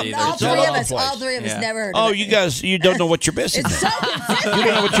Look heard it up. of it either. All It's all three of over us. the place. All three of us Yeah. never heard of Oh, it. you guys, you don't know what you're missing. It's so consistent. You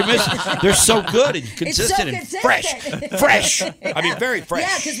don't know what you're missing. They're so good and consistent and consistent. fresh. I mean, very fresh.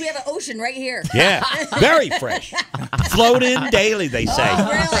 Yeah, because we have an ocean right here. Yeah, very fresh. Float in daily, they say.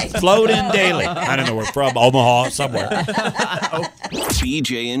 Oh, really? Float in daily. I don't know where from. Omaha, somewhere.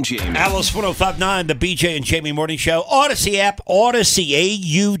 BJ and Jamie. Alice 1059, the BJ and Jamie Morning Show. Odyssey app, Odyssey,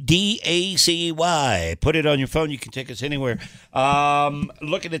 AUDACY. Put it on your phone. You can take us anywhere.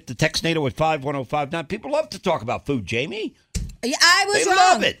 Looking at the Textnado at 51059. People love to talk about food, Jamie. Yeah, I was They wrong.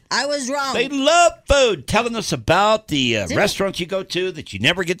 love it. I was wrong. They love food. Telling us about the restaurants you go to that you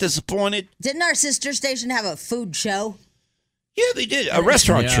never get disappointed. Didn't our sister station have a food show? Yeah, they did. A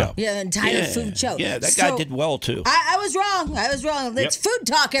restaurant show. Yeah, the entire food show. Yeah, that guy did well, too. I was wrong. It's food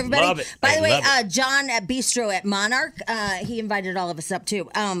talk, everybody. Love it. By the way, love it. John at Bistro at Monarch, he invited all of us up, too.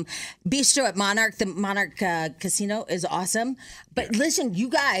 Bistro at Monarch, the Monarch Casino is awesome. But listen, you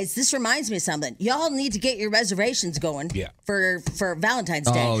guys, this reminds me of something. Y'all need to get your reservations going for Valentine's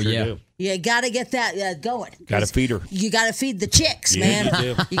Day. Oh, Sure yeah. do. You got to get that going. Got to feed her. You got to feed the chicks, Yeah, man. you do.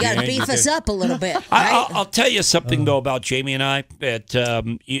 You got to Yeah, you beef do. us up a little bit. I'll tell you something, though, about Jamie and I. That,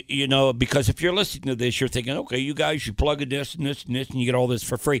 you know, because if you're listening to this, you're thinking, okay, you guys, you plug in this and this and this, and you get all this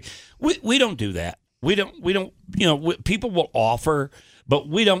for free. We don't do that. We don't, you know, people will offer, but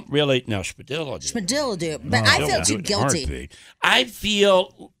we don't really. No, Spadil will do it. Spadil will do it. But I feel too guilty. I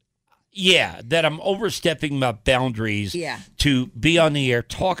feel, that I'm overstepping my boundaries to be on the air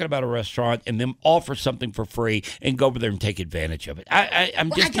talking about a restaurant and then offer something for free and go over there and take advantage of it.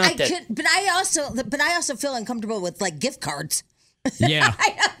 I'm just not that. But I also feel uncomfortable with like gift cards. Yeah.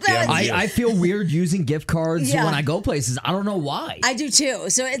 I I feel weird using gift cards Yeah. when I go places. I don't know why. I do too.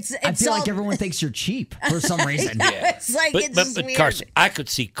 So it's I feel all, like everyone thinks you're cheap for some reason. It's like it's just But weird. Carson, I could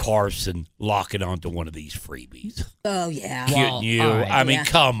see Carson locking onto one of these freebies. Oh yeah. Couldn't you? all right. I mean, Yeah.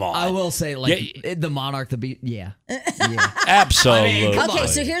 come on. I will say, like, the Monarch, Absolutely. Okay,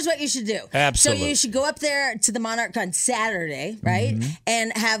 so here's what you should do. Absolutely. So you should go up there to the Monarch on Saturday, right?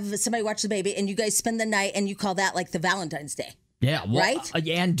 And have somebody watch the baby, and you guys spend the night, and you call that like the Valentine's Day. Yeah, well, Right?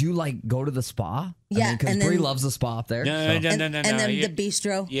 And do like go to the spa. Yeah, because and Bree then- loves the spa up there. No, so. no, no, no, And no. then Yeah. the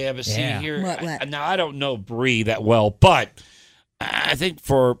bistro. Yeah, but see Yeah. here, What? now I don't know Bree that well, but I think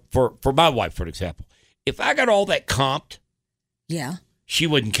for my wife, for example, if I got all that comped, Yeah. she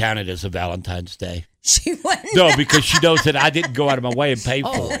wouldn't count it as a Valentine's Day. She wouldn't. No, because she knows that I didn't go out of my way and pay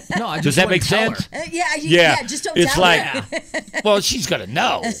for it. No, I Does just that make wouldn't tell sense? her. Yeah, just don't it's tell like, her. well, she's gonna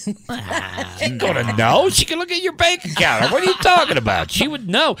know. She's gonna know. She can look at your bank account. What are you talking about? She would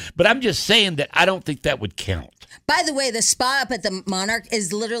know. But I'm just saying that I don't think that would count. By the way, the spa up at the Monarch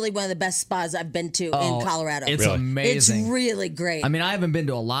is literally one of the best spas I've been to in Colorado. It's amazing. It's really great. I mean, I haven't been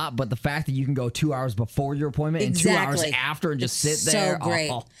to a lot, but the fact that you can go 2 hours before your appointment and 2 hours Exactly. after and just It's sit there. So great.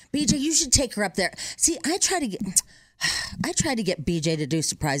 Oh. BJ, you should take her up there. See, I try to get BJ to do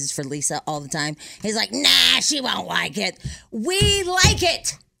surprises for Lisa all the time. He's like, nah, she won't like it. We like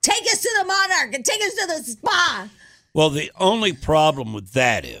it. Take us to the Monarch and take us to the spa. Well, the only problem with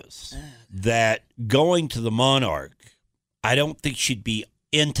that is that going to the Monarch, I don't think she'd be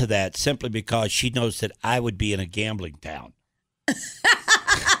into that simply because she knows that I would be in a gambling town.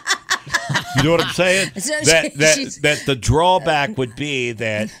 You know what I'm saying? So that the drawback would be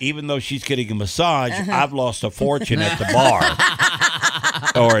that even though she's getting a massage, I've lost a fortune at the bar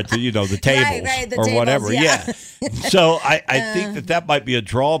or at the the tables Right, the or tables, whatever. yeah. So I think that might be a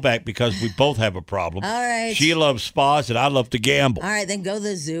drawback because we both have a problem. All right. She loves spas and I love to gamble. All right, then go to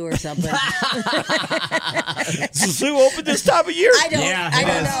the zoo or something. Is the zoo open this time of year? I don't know. Yeah,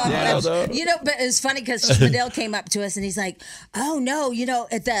 I don't know. But it's funny because Spadil came up to us and he's like, "Oh no,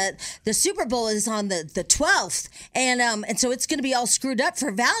 at the Super Bowl is on the 12th, and so it's going to be all screwed up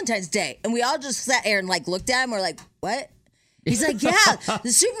for Valentine's Day." And we all just sat there and like looked at him. We're like, "What?" He's like, "Yeah,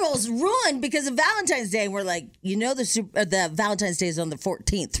 the Super Bowl is ruined because of Valentine's Day." And we're like, the Valentine's Day is on the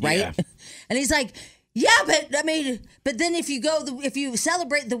 14th, right?" Yeah. And he's like, "Yeah, but then if you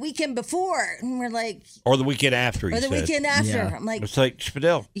celebrate the weekend before," and we're like, Or the weekend after, he or the said. weekend after. Yeah. I'm like, It's like,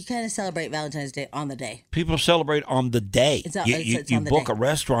 Spadil, you kind of celebrate Valentine's Day on the day. people celebrate on the day. It's on- you it's you on the book day. a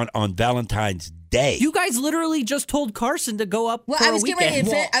restaurant on Valentine's Day. You guys literally just told Carson to go up Well, for I a was getting weekend.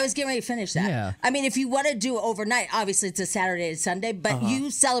 ready to I was getting ready to finish that. Yeah. I mean, if you want to do it overnight, obviously it's a Saturday and Sunday, but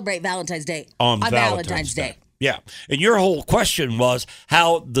you celebrate Valentine's Day on Valentine's Day. Yeah. And your whole question was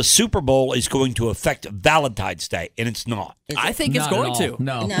how the Super Bowl is going to affect Valentine's Day, and it's not. I think it's Not at going all. to.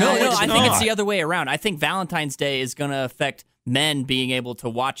 No. No, it's I think it's not. the other way around. I think Valentine's Day is going to affect men being able to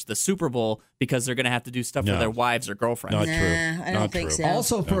watch the Super Bowl because they're going to have to do stuff No. for their wives or girlfriends. Not Nah, true. I don't Not think true. so.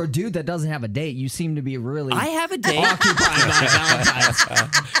 Also, for a dude that doesn't have a date, you seem to be really I have a date. occupied by Valentine's.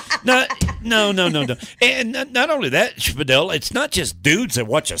 No. And not only that, Spadil, it's not just dudes that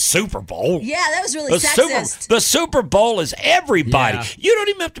watch a Super Bowl. Yeah, that was really sexist. The Super Bowl is everybody. Yeah. You don't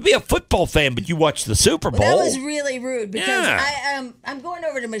even have to be a football fan, but you watch the Super Bowl. That was really rude because Yeah. I'm going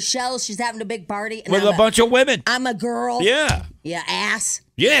over to Michelle. She's having a big party. And with I'm a bunch of women. I'm a girl. Yeah. Yeah, ass.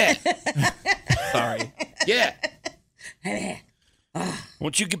 Yeah. Sorry. Yeah.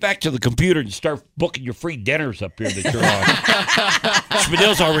 Once you get back to the computer and start booking your free dinners up here that you're on.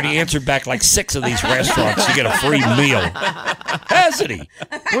 Spadill's already answered back like 6 of these restaurants to get a free meal. Hasn't he?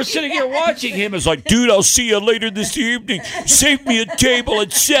 We're sitting here watching him. It's like, dude, I'll see you later this evening. Save me a table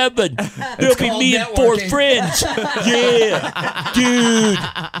at 7. There'll be me and 4 friends. Yeah. Dude.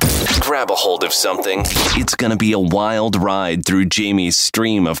 Grab a hold of something. It's going to be a wild ride through Jamie's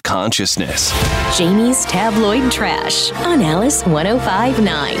stream of consciousness. Jamie's Tabloid Trash on Alice 105.9.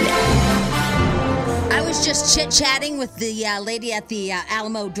 I was just chit-chatting with the lady at the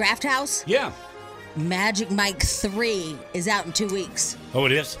Alamo Draft House. Yeah. Magic Mike 3 is out in 2 weeks. Oh,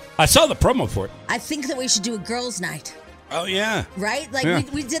 it is? I saw the promo for it. I think that we should do a girls' night. Oh, yeah. Right? Like, Yeah.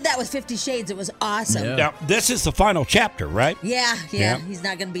 we did that with 50 Shades. It was awesome. Yeah. Now, this is the final chapter, right? Yeah. Yeah. He's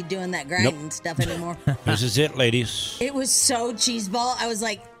not going to be doing that grinding stuff anymore. This is it, ladies. It was so cheeseball. I was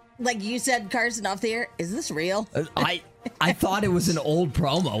like you said, Carson, off the air, is this real? I thought it was an old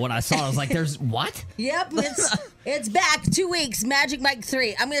promo when I saw it. I was like, there's what? Yep, it's back. 2 weeks, Magic Mike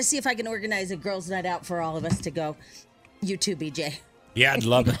 3. I'm going to see if I can organize a girls' night out for all of us to go. You too, BJ. Yeah, I'd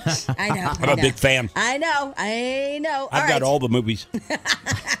love it. I know. I'm a big fan. I know. I've got all the movies.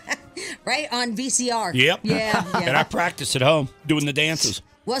 Right, on VCR. Yep. Yeah. And I practice at home doing the dances.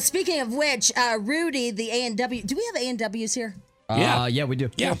 Well, speaking of which, Rudy, the A&W. Do we have A&Ws here? Yeah, we do.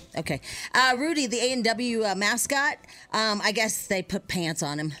 Yeah. Okay. Rudy, the A&W mascot, I guess they put pants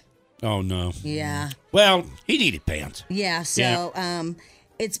on him. Oh, no. Yeah. Well, he needed pants. Yeah, so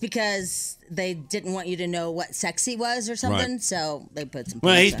it's because they didn't want you to know what sex he was or something, Right. so they put some pants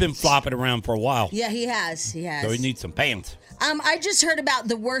Well, he's on. been flopping around for a while. Yeah, he has. So he needs some pants. I just heard about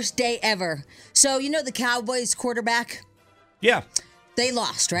the worst day ever. So, you know the Cowboys quarterback? Yeah. They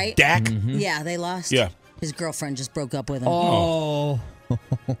lost, right? Dak? Yeah, they lost. Yeah. His girlfriend just broke up with him. Oh.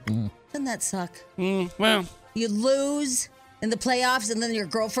 Doesn't that suck? Well, You lose in the playoffs and then your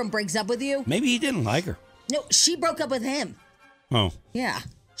girlfriend breaks up with you? maybe he didn't like her. No, she broke up with him. Oh. Yeah,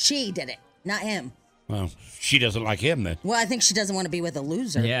 she did it, not him. Well, she doesn't like him then. Well, I think she doesn't want to be with a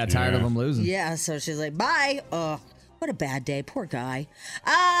loser. Yeah, tired of him losing. Yeah, so she's like, bye. What a bad day. Poor guy.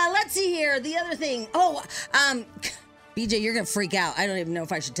 Let's see here. The other thing. BJ, you're going to freak out. I don't even know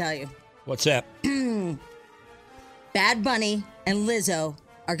if I should tell you. What's that? Bad Bunny and Lizzo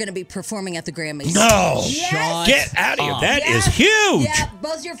are going to be performing at the Grammys. No. Yes. Get out of here. That is huge. Yeah,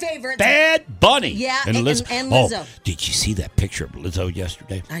 both your favorites. Bad Bunny. Yeah, and Lizzo. and Lizzo. Oh, did you see that picture of Lizzo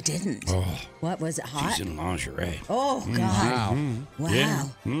yesterday? I didn't. Oh, What, was it hot? she's in lingerie. Oh, God. Wow. Yeah.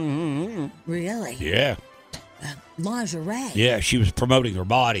 Mm-hmm. Really? Yeah. Lingerie. Yeah, she was promoting her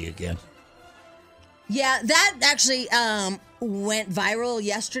body again. Yeah, that actually went viral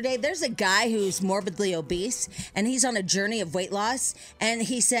yesterday. There's a guy who's morbidly obese, and he's on a journey of weight loss. And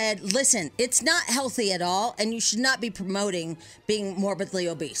he said, listen, it's not healthy at all, and you should not be promoting being morbidly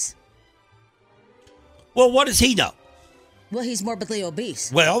obese. Well, what does he know? Well, he's morbidly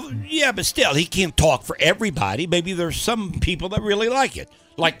obese. Well, yeah, but still, he can't talk for everybody. Maybe there's some people that really like it.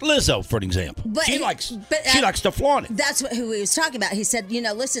 Like Lizzo, for an example. She likes to flaunt it. That's who he was talking about. He said,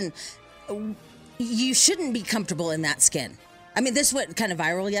 listen, you shouldn't be comfortable in that skin. I mean, this went kind of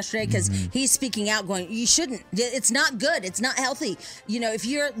viral yesterday because he's speaking out going, you shouldn't. It's not good. It's not healthy. If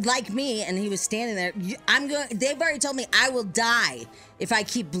you're like me, and he was standing there, they've already told me I will die if I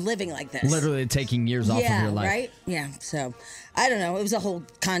keep living like this. Literally taking years off of your life. Right? Yeah. So, I don't know. It was a whole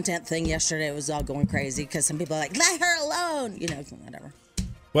content thing yesterday. It was all going crazy because some people are like, let her alone. Whatever.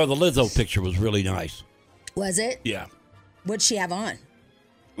 Well, the Lizzo picture was really nice. Was it? Yeah. What'd she have on?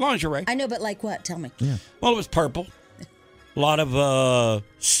 Lingerie. I know, but like what? Tell me. Yeah. Well, it was purple. A lot of,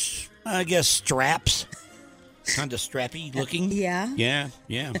 I guess, straps. Kind of strappy looking. Yeah.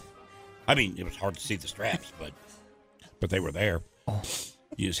 Yeah. I mean, it was hard to see the straps, but they were there.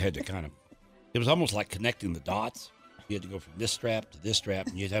 You just had to it was almost like connecting the dots. You had to go from this strap to this strap,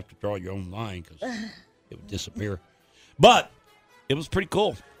 and you'd have to draw your own line because it would disappear. But it was pretty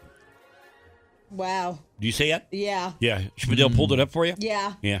cool. Wow. Do you see it? Yeah. Yeah. Spadil pulled it up for you?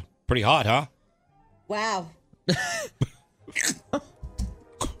 Yeah. Yeah. Pretty hot, huh? Wow.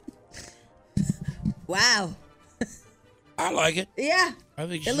 Wow. I like it. Yeah. I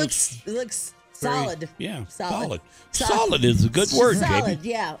think it looks solid. Yeah. Solid. Solid is a good word, solid,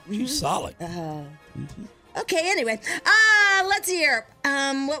 Jamie. yeah. She's solid. Okay, anyway. Let's see here.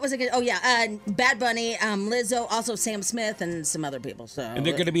 What was it? Oh, yeah. Bad Bunny, Lizzo, also Sam Smith, and some other people. So. And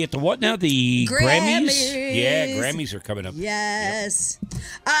they're going to be at the what now? The Grammys? Yeah, Grammys are coming up. Yes.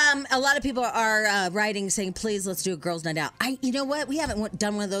 Yep. A lot of people are writing saying, please, let's do a girls' night out. You know what? We haven't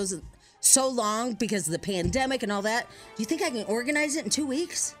done one of those in so long because of the pandemic and all that. Do you think I can organize it in 2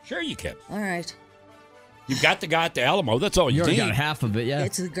 weeks? Sure you can. All right. You've got the guy at the Alamo. That's all you You already need. got half of it, yeah.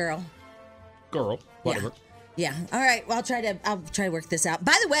 It's the girl. Girl, whatever. Yeah. All right. Well, I'll try to work this out.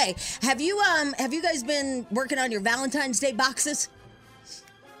 By the way, have you guys been working on your Valentine's Day boxes?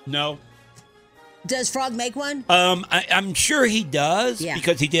 No. Does Frog make one? I'm sure he does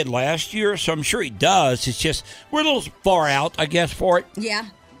because he did last year, so I'm sure he does. It's just we're a little far out, I guess, for it. Yeah.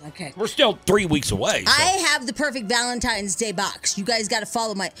 Okay. We're still 3 weeks away. So. I have the perfect Valentine's Day box. You guys got to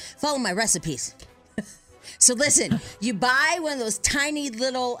follow my recipes. So listen, you buy one of those tiny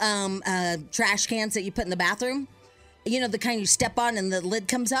little trash cans that you put in the bathroom. You know, the kind you step on and the lid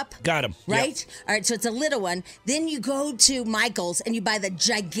comes up? Got him. Right? Yep. All right, so it's a little one. Then you go to Michael's and you buy the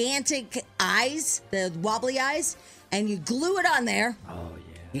gigantic eyes, the wobbly eyes, and you glue it on there. Oh,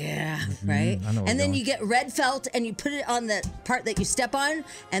 yeah. Yeah, right? I know where And then you're you get red felt and you put it on the part that you step on,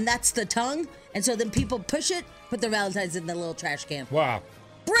 and that's the tongue. And so then people push it, put their Valentine's in the little trash can. Wow.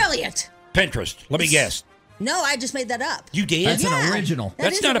 Brilliant. Pinterest. Let me guess. No, I just made that up. You did? That's an original.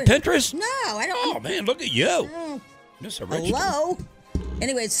 That's not a Pinterest? No, I don't. Oh, man, look at you. That's original. Hello?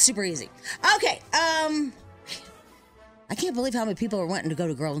 Anyway, it's super easy. Okay, I can't believe how many people are wanting to go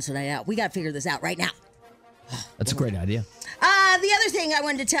to Girls Night Out. We got to figure this out right now. That's a great idea. The other thing I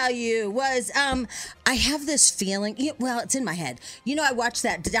wanted to tell you was I have this feeling, well, it's in my head. You know, I watched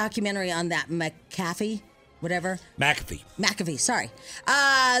that documentary on that McAfee, whatever. McAfee, sorry.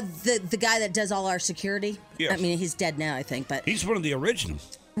 The guy that does all our security. Yes. I mean, he's dead now, I think, but He's one of the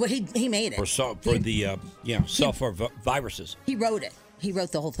originals. well, he made it. For the software viruses. He wrote it. He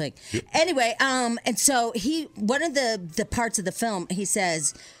wrote the whole thing. Anyway, and so one of the parts of the film, he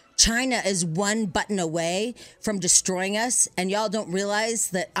says, China is one button away from destroying us, and y'all don't realize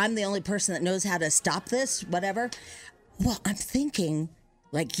that I'm the only person that knows how to stop this, whatever. Well, I'm thinking,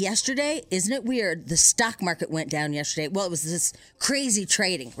 like yesterday, isn't it weird? The stock market went down yesterday. Well, it was this crazy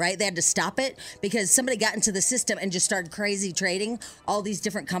trading, right? They had to stop it because somebody got into the system and just started crazy trading all these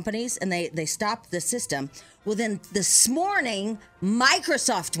different companies, and they stopped the system. Well, then this morning,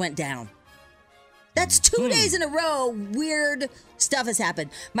 Microsoft went down. That's 2 days in a row. Weird stuff has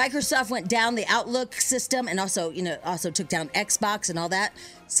happened. Microsoft went down the Outlook system, and also took down Xbox and all that.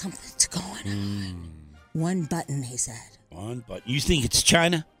 Something's going on. One button, he said. One button. You think it's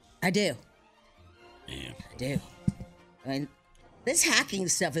China? I do. Yeah. I do. I mean, this hacking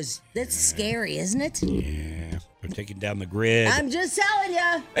stuff that's scary, isn't it? Yeah. They're taking down the grid. I'm just telling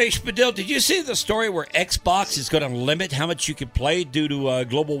you. Hey, Spadil, did you see the story where Xbox is going to limit how much you can play due to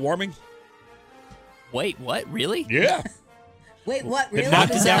global warming? Wait, what? Really? Yeah. Wait, what? They're Really?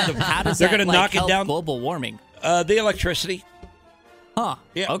 knocking down How does they're that going to knock it help down. global warming? The electricity. Huh.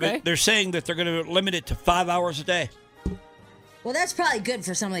 Yeah. Okay. They're saying that they're going to limit it to 5 hours a day. Well, that's probably good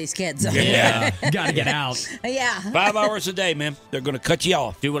for some of these kids. Yeah. Gotta get out. Yeah. 5 hours a day, man. They're going to cut you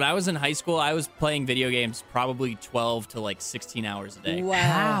off. Dude, when I was in high school, I was playing video games probably 12 to like 16 hours a day. Wow.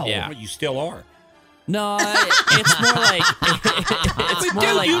 How? Yeah. Well, you still are. No, it's more like it's more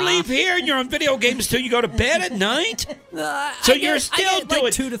Dude, like you leave here and you're on video games till you go to bed at night. So you're still doing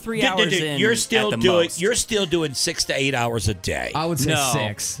like 2 to 3 hours in. You're still at the doing. most. You're still doing 6 to 8 hours a day. I would say No,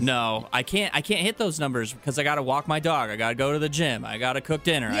 6. no, I can't hit those numbers because I got to walk my dog. I got to go to the gym. I got to cook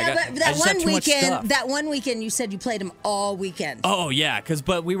dinner. Yeah, but I that just have one too much weekend, stuff. that one weekend, you said you played them all weekend. Oh yeah,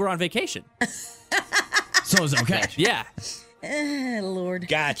 but we were on vacation. So it's okay. Yeah. Lord.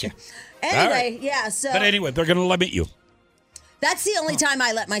 Gotcha. Anyway, yeah. So But anyway, they're going to limit you. that's the only time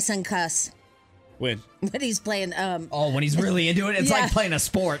I let my son cuss When? when he's playing. When he's really into it, it's Yeah. like playing a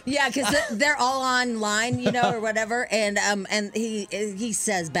sport. Yeah, because they're all online, or whatever, and he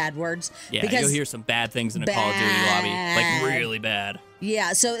says bad words. Yeah, because, you'll hear some bad things in a Call of Duty lobby, like really bad.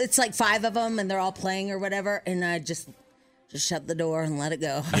 Yeah, so it's like 5 of them, and they're all playing or whatever, and I just shut the door and let it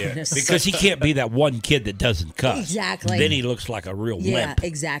go. Yeah, because he can't be that one kid that doesn't cuss. Exactly. Then he looks like a real Yeah, limp.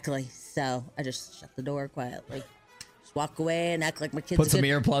 exactly. So I just shut the door quietly, just walk away and act like my kid's Put a some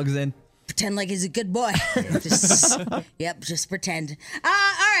good, earplugs in. pretend like he's a good boy. Just pretend. All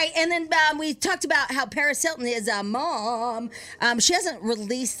right, and then we talked about how Paris Hilton is a mom. She hasn't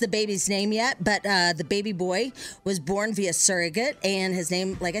released the baby's name yet, but the baby boy was born via surrogate, and his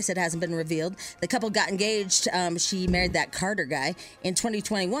name, like I said, hasn't been revealed. The couple got engaged. She married that Carter guy in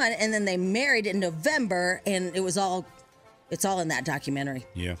 2021, and then they married in November, and it's all in that documentary.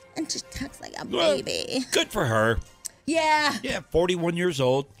 Yeah. And just talks like a Well, baby. Good for her. Yeah. Yeah, 41 years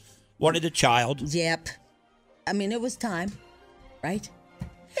old. Wanted a child. Yep. I mean, it was time, right?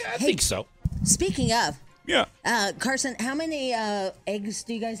 Yeah, I think so. Speaking of, Yeah. Carson, how many eggs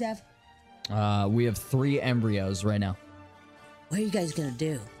do you guys have? We have 3 embryos right now. What are you guys going to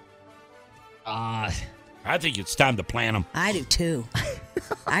do? I think it's time to plant them. I do too.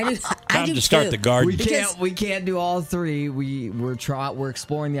 I do to start too. the garden. We can't do all three. We're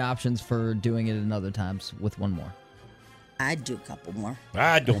exploring the options for doing it another times with one more. I'd do a couple more.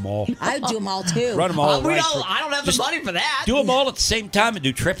 I'd do them all. I'd do them all too. Run them all. I don't have the money for that. Do them all at the same time and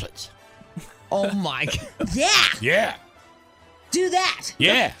do triplets. Oh my God. Yeah. Yeah. Do that.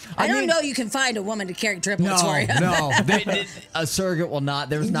 Yeah. I don't know you can find a woman to carry triplets for you. No. A surrogate will not.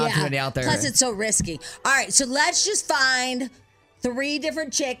 There's not too many out there. Plus, it's so risky. All right, so let's just find 3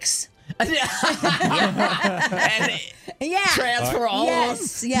 different chicks. Yeah. Transfer all of them?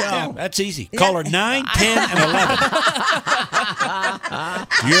 Yeah. Yeah, that's easy. Call her 9, 10, and 11.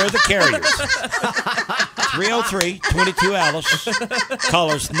 You're the carriers. 303-22-ALICE.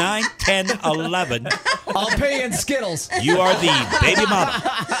 Callers 9, 10, 11. I'll pay in Skittles. You are the baby mama.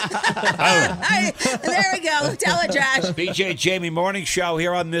 There we go. Tell it, Josh. BJ Jamie Morning Show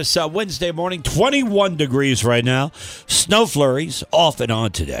here on this Wednesday morning. 21 degrees right now. Snow flurries off and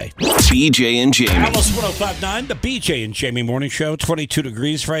on today. BJ and Jamie. Alice 105.9, the BJ and Jamie Morning Show. 22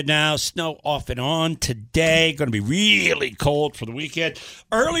 degrees right now. Snow off and on today. Going to be really cold for the weekend.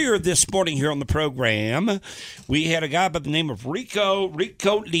 Earlier this morning here on the program, we had a guy by the name of Rico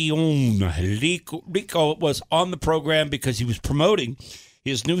Leon. Rico was on the program because he was promoting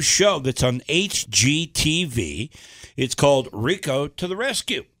his new show that's on HGTV. It's called Rico to the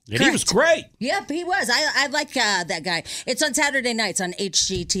Rescue. And he was great. Yep, he was. I like that guy. It's on Saturday nights on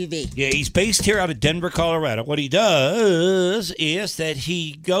HGTV. Yeah, he's based here out of Denver, Colorado. What he does is that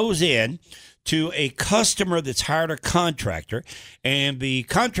he goes in to a customer that's hired a contractor, and the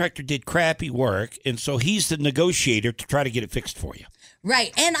contractor did crappy work, and so he's the negotiator to try to get it fixed for you.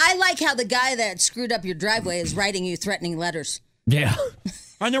 Right, and I like how the guy that screwed up your driveway is writing you threatening letters. Yeah.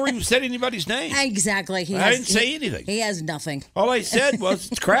 I never even said anybody's name. Exactly. I didn't say anything. He has nothing. All I said was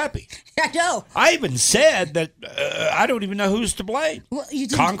it's crappy. I know. I even said that I don't even know who's to blame. Well, you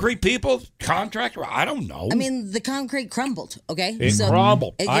didn't. Concrete people, contractor, I don't know. I mean, the concrete crumbled, okay? It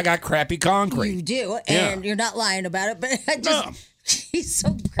crumbled. I got crappy concrete. You do, and you're not lying about it, but I just... He's so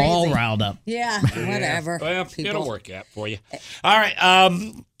crazy. All riled up. Yeah, whatever. Well, people. it'll work out for you. All right.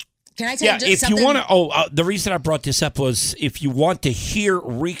 Can I tell you just if something? you want to, the reason I brought this up was if you want to hear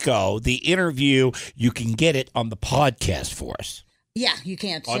Rico, the interview, you can get it on the podcast for us. Yeah, you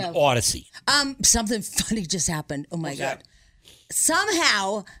can. On Odyssey. Something funny just happened. Oh, my God. That?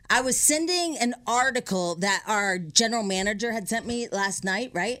 Somehow, I was sending an article that our general manager had sent me last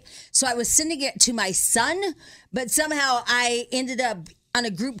night, right? So I was sending it to my son, but somehow I ended up on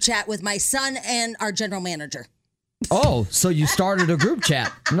a group chat with my son and our general manager. Oh, so you started a group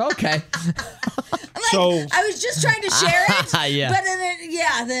chat. Okay. I was just trying to share it. Yeah. But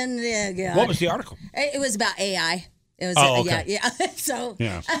then, yeah. What was the article? It was about AI. It was, okay. Yeah. So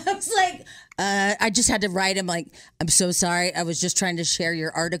yeah. I was like, I just had to write him like, I'm so sorry. I was just trying to share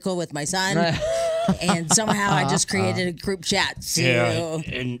your article with my son. And somehow I just created a group chat. So. Yeah.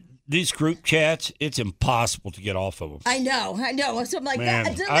 And these group chats, it's impossible to get off of them. I know. So I'm like, Man,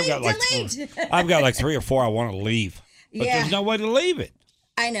 delete. I've got like 3 or 4 I want to leave. But there's no way to leave it.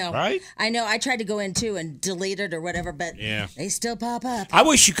 I know. Right? I know. I tried to go in too and delete it or whatever, but they still pop up. I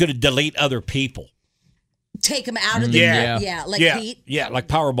wish you could have delete other people. Take them out of the Pete. Yeah, like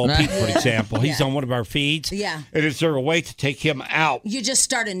Powerball Pete, for example. He's on one of our feeds. Yeah. And is there a way to take him out? You just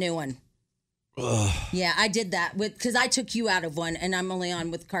start a new one. Ugh. Yeah, I did that because I took you out of one, and I'm only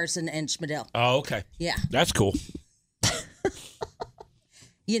on with Carson and Schmidl. Oh, okay. Yeah. That's cool.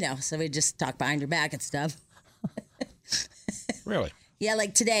 So we just talk behind your back and stuff. Really? Yeah,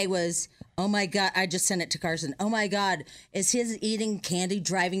 like today was, oh my God, I just sent it to Carson. Oh my God, is his eating candy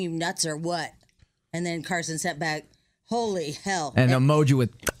driving you nuts or what? And then Carson sent back, holy hell. And an emoji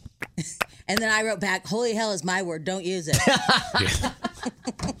with... And then I wrote back, holy hell is my word, don't use it.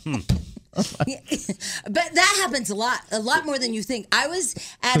 But that happens a lot more than you think. I was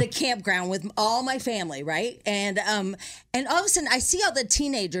at a campground with all my family, right? And all of a sudden I see all the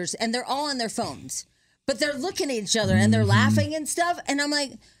teenagers and they're all on their phones, but they're looking at each other and they're laughing and stuff. And I'm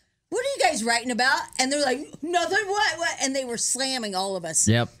like, what are you guys writing about? And they're like, nothing, what? And they were slamming all of us.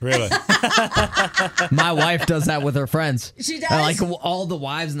 Yep. Really? My wife does that with her friends. She does? Like all the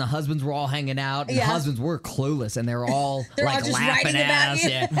wives and the husbands were all hanging out. And the husbands were clueless, and they're all like all just laughing writing at about us. you.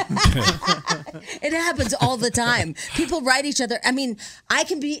 Yeah. It happens all the time. People write each other. I mean, I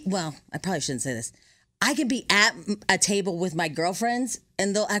probably shouldn't say this. I can be at a table with my girlfriends,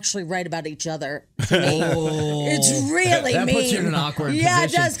 and they'll actually write about each other to me. It's really that mean. puts you in an awkward position. Yeah,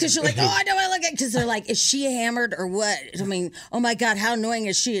 it does, because you're like, I know I look at, because they're like, is she hammered or what? I mean, oh my God, how annoying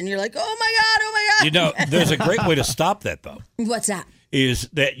is she? And you're like, oh my God. There's a great way to stop that, though. What's that? is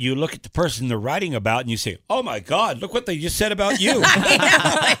that you look at the person they're writing about and you say, oh, my God, look what they just said about you.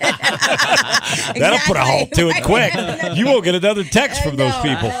 That'll put a halt to it quick. You won't get another text from those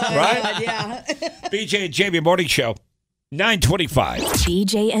people, right? Yeah. BJ and Jamie Morning Show, 9:25.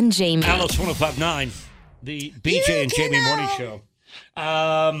 BJ and Jamie. Alice 105.9, the BJ and Jamie Morning Show.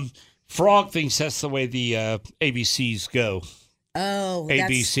 Frog thinks that's the way the ABCs go. Oh, A,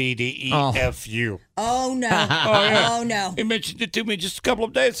 B, C, D, E, F, U. Oh, no. Oh, no. He mentioned it to me just a couple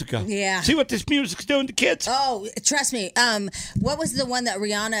of days ago. Yeah. See what this music's doing to kids? Oh, trust me. What was the one that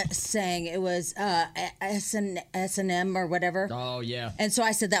Rihanna sang? It was S&M or whatever. Oh, yeah. And so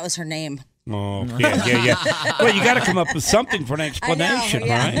I said that was her name. Oh, yeah. Well, you got to come up with something for an explanation,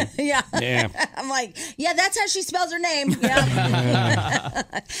 right? Yeah. Yeah. I'm like, yeah, that's how she spells her name. Yeah.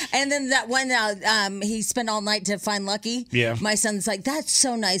 And then that one, he spent all night to find Lucky. Yeah. My son's like, that's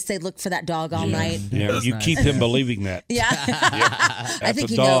so nice. They looked for that dog all night. Yeah, you keep him believing that. Yeah. I think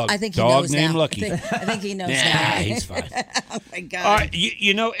a he dog. knows. I think he knows named now. Lucky. I think he knows now. Yeah, he's fine. Oh my God. All right,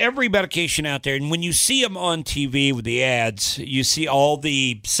 you know, every medication out there, and when you see them on TV with the ads, you see all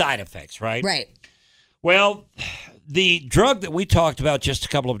the side effects, right? Right. Well, the drug that we talked about just a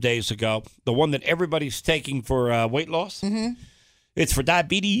couple of days ago, the one that everybody's taking for weight loss, it's for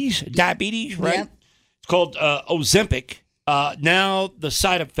diabetes, right? Yep. It's called Ozempic. Now the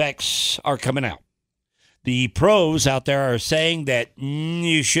side effects are coming out. The pros out there are saying that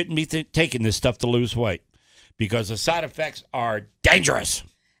you shouldn't be taking this stuff to lose weight because the side effects are dangerous.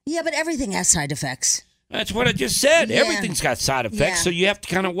 Yeah, but everything has side effects. That's what I just said. Yeah. Everything's got side effects, so you have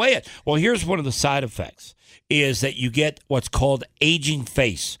to kind of weigh it. Well, here's one of the side effects, is that you get what's called aging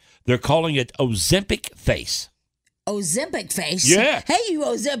face. They're calling it Ozempic face. Ozempic face? Yeah. Hey, you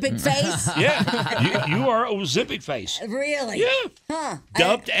Ozempic face. Yeah, you are Ozempic face. Really? Yeah. Huh.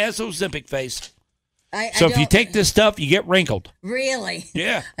 Dubbed as Ozempic face. I So if you take this stuff, you get wrinkled. Really?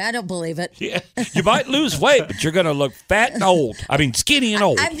 Yeah. I don't believe it. Yeah. You might lose weight, but you're going to look fat and old. I mean, skinny and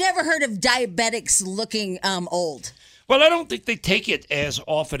old. I've never heard of diabetics looking old. Well, I don't think they take it as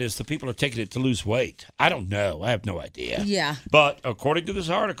often as the people are taking it to lose weight. I don't know. I have no idea. Yeah. But according to this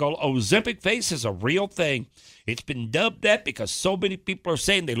article, Ozempic face is a real thing. It's been dubbed that because so many people are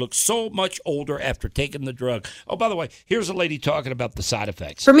saying they look so much older after taking the drug. Oh, by the way, here's a lady talking about the side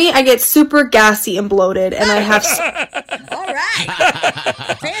effects. For me, I get super gassy and bloated, and I have... All right.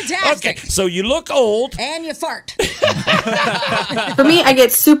 Fantastic. Okay, so you look old. And you fart. For me, I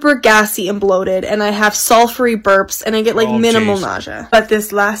get super gassy and bloated, and I have sulfury burps, and I get minimal nausea. But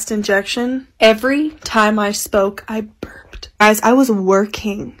this last injection, every time I spoke, I burped. Guys, I was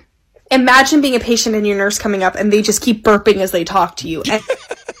working. Imagine being a patient and your nurse coming up and they just keep burping as they talk to you. And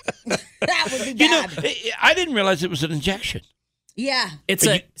that would be bad. You know, I didn't realize it was an injection. Yeah. It's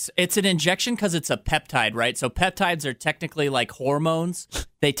an injection because it's a peptide, right? So peptides are technically like hormones.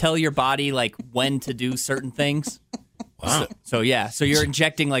 They tell your body like when to do certain things. Wow. So you're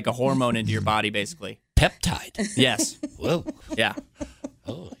injecting like a hormone into your body, basically. Peptide. Yes. Whoa. Yeah.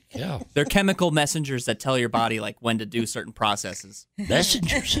 Oh, yeah. They're chemical messengers that tell your body like when to do certain processes.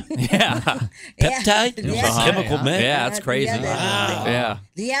 Messengers. Yeah. Peptide? Yeah. Chemical man. Yeah, that's crazy. Yeah, Yeah.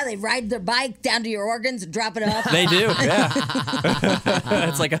 Yeah, they ride their bike down to your organs and drop it off. They do. Yeah.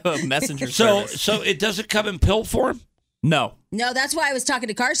 It's like a messenger service. So it doesn't come in pill form? No. No, that's why I was talking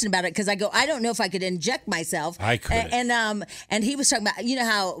to Carson about it because I go, I don't know if I could inject myself. I couldn't. And he was talking about, you know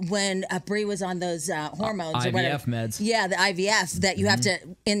how when Bree was on those hormones or whatever. IVF meds. Yeah, the IVF that you have to,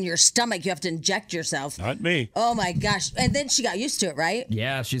 in your stomach, you have to inject yourself. Not me. Oh my gosh. And then she got used to it, right?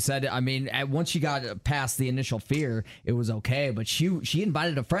 Yeah, she said, I mean, once she got past the initial fear, it was okay. But she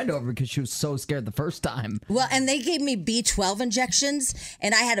invited a friend over because she was so scared the first time. Well, and they gave me B12 injections,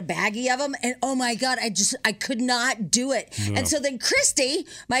 and I had a baggie of them, and oh my God, I could not do it. No. And so then Christy,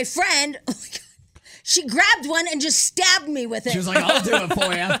 my friend, oh my God, she grabbed one and just stabbed me with it. She was like, I'll do it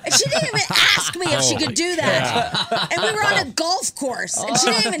for you. And she didn't even ask me if she could do that. And we were on a golf course, and she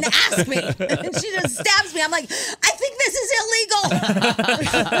didn't even ask me. And she just stabs me. I'm like, I think this is illegal.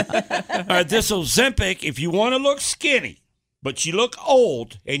 All right, this Ozempic, if you want to look skinny, but you look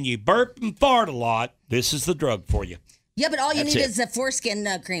old and you burp and fart a lot, this is the drug for you. Yeah, but all you That's need it. is a foreskin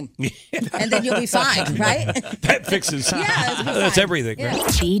cream. And then you'll be fine, right? That fixes. Yeah, it'll be that's fine. everything. Yeah. Right?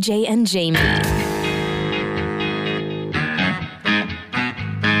 BJ and Jamie. Man,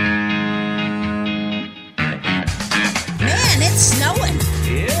 it's snowing.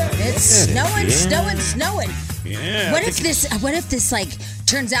 Yeah. It's snowing. Yeah. What if this like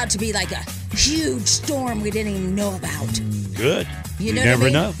turns out to be like a huge storm we didn't even know about? good. You know never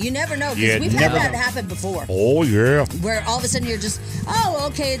what I mean? know. You never know, You because we've never had that know. happen before. Oh, yeah. Where all of a sudden you're just, oh,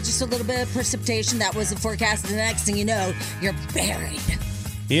 okay, just a little bit of precipitation. That was the forecast. And the next thing you know, you're buried.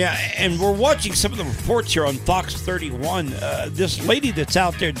 Yeah, and we're watching some of the reports here on Fox 31. This lady that's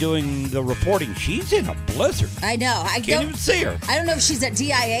out there doing the reporting, she's in a blizzard. I know. I Can't even see her. I don't know if she's at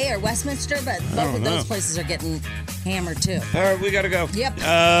DIA or Westminster, but both don't of know. those places are getting hammered too. All right, we got to go. Yep.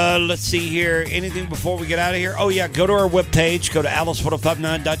 Let's see here. Anything before we get out of here? Oh, yeah. Go to our webpage. Go to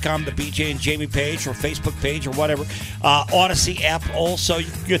alice1059.com, the BJ and Jamie page, or Facebook page, or whatever. Odyssey app also.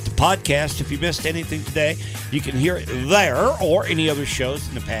 You can get the podcast. If you missed anything today, you can hear it there, or any other shows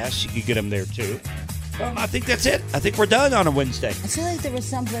in the past. You can get them there, too. I think that's it. I think we're done on a Wednesday. I feel like there was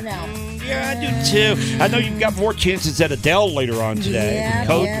something else. Yeah, I do, too. I know you've got more chances at Adele later on today. Yeah,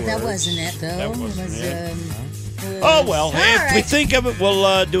 Code that words. wasn't it, though. That wasn't it. Was, Oh, well, all hey, if we right. think of it,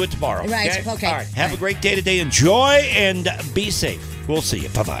 we'll do it tomorrow. Right, okay. All right, have a great day today. Enjoy and be safe. We'll see you.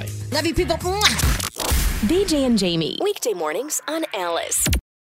 Bye-bye. Love you, people. BJ and Jamie. Weekday mornings on Alice.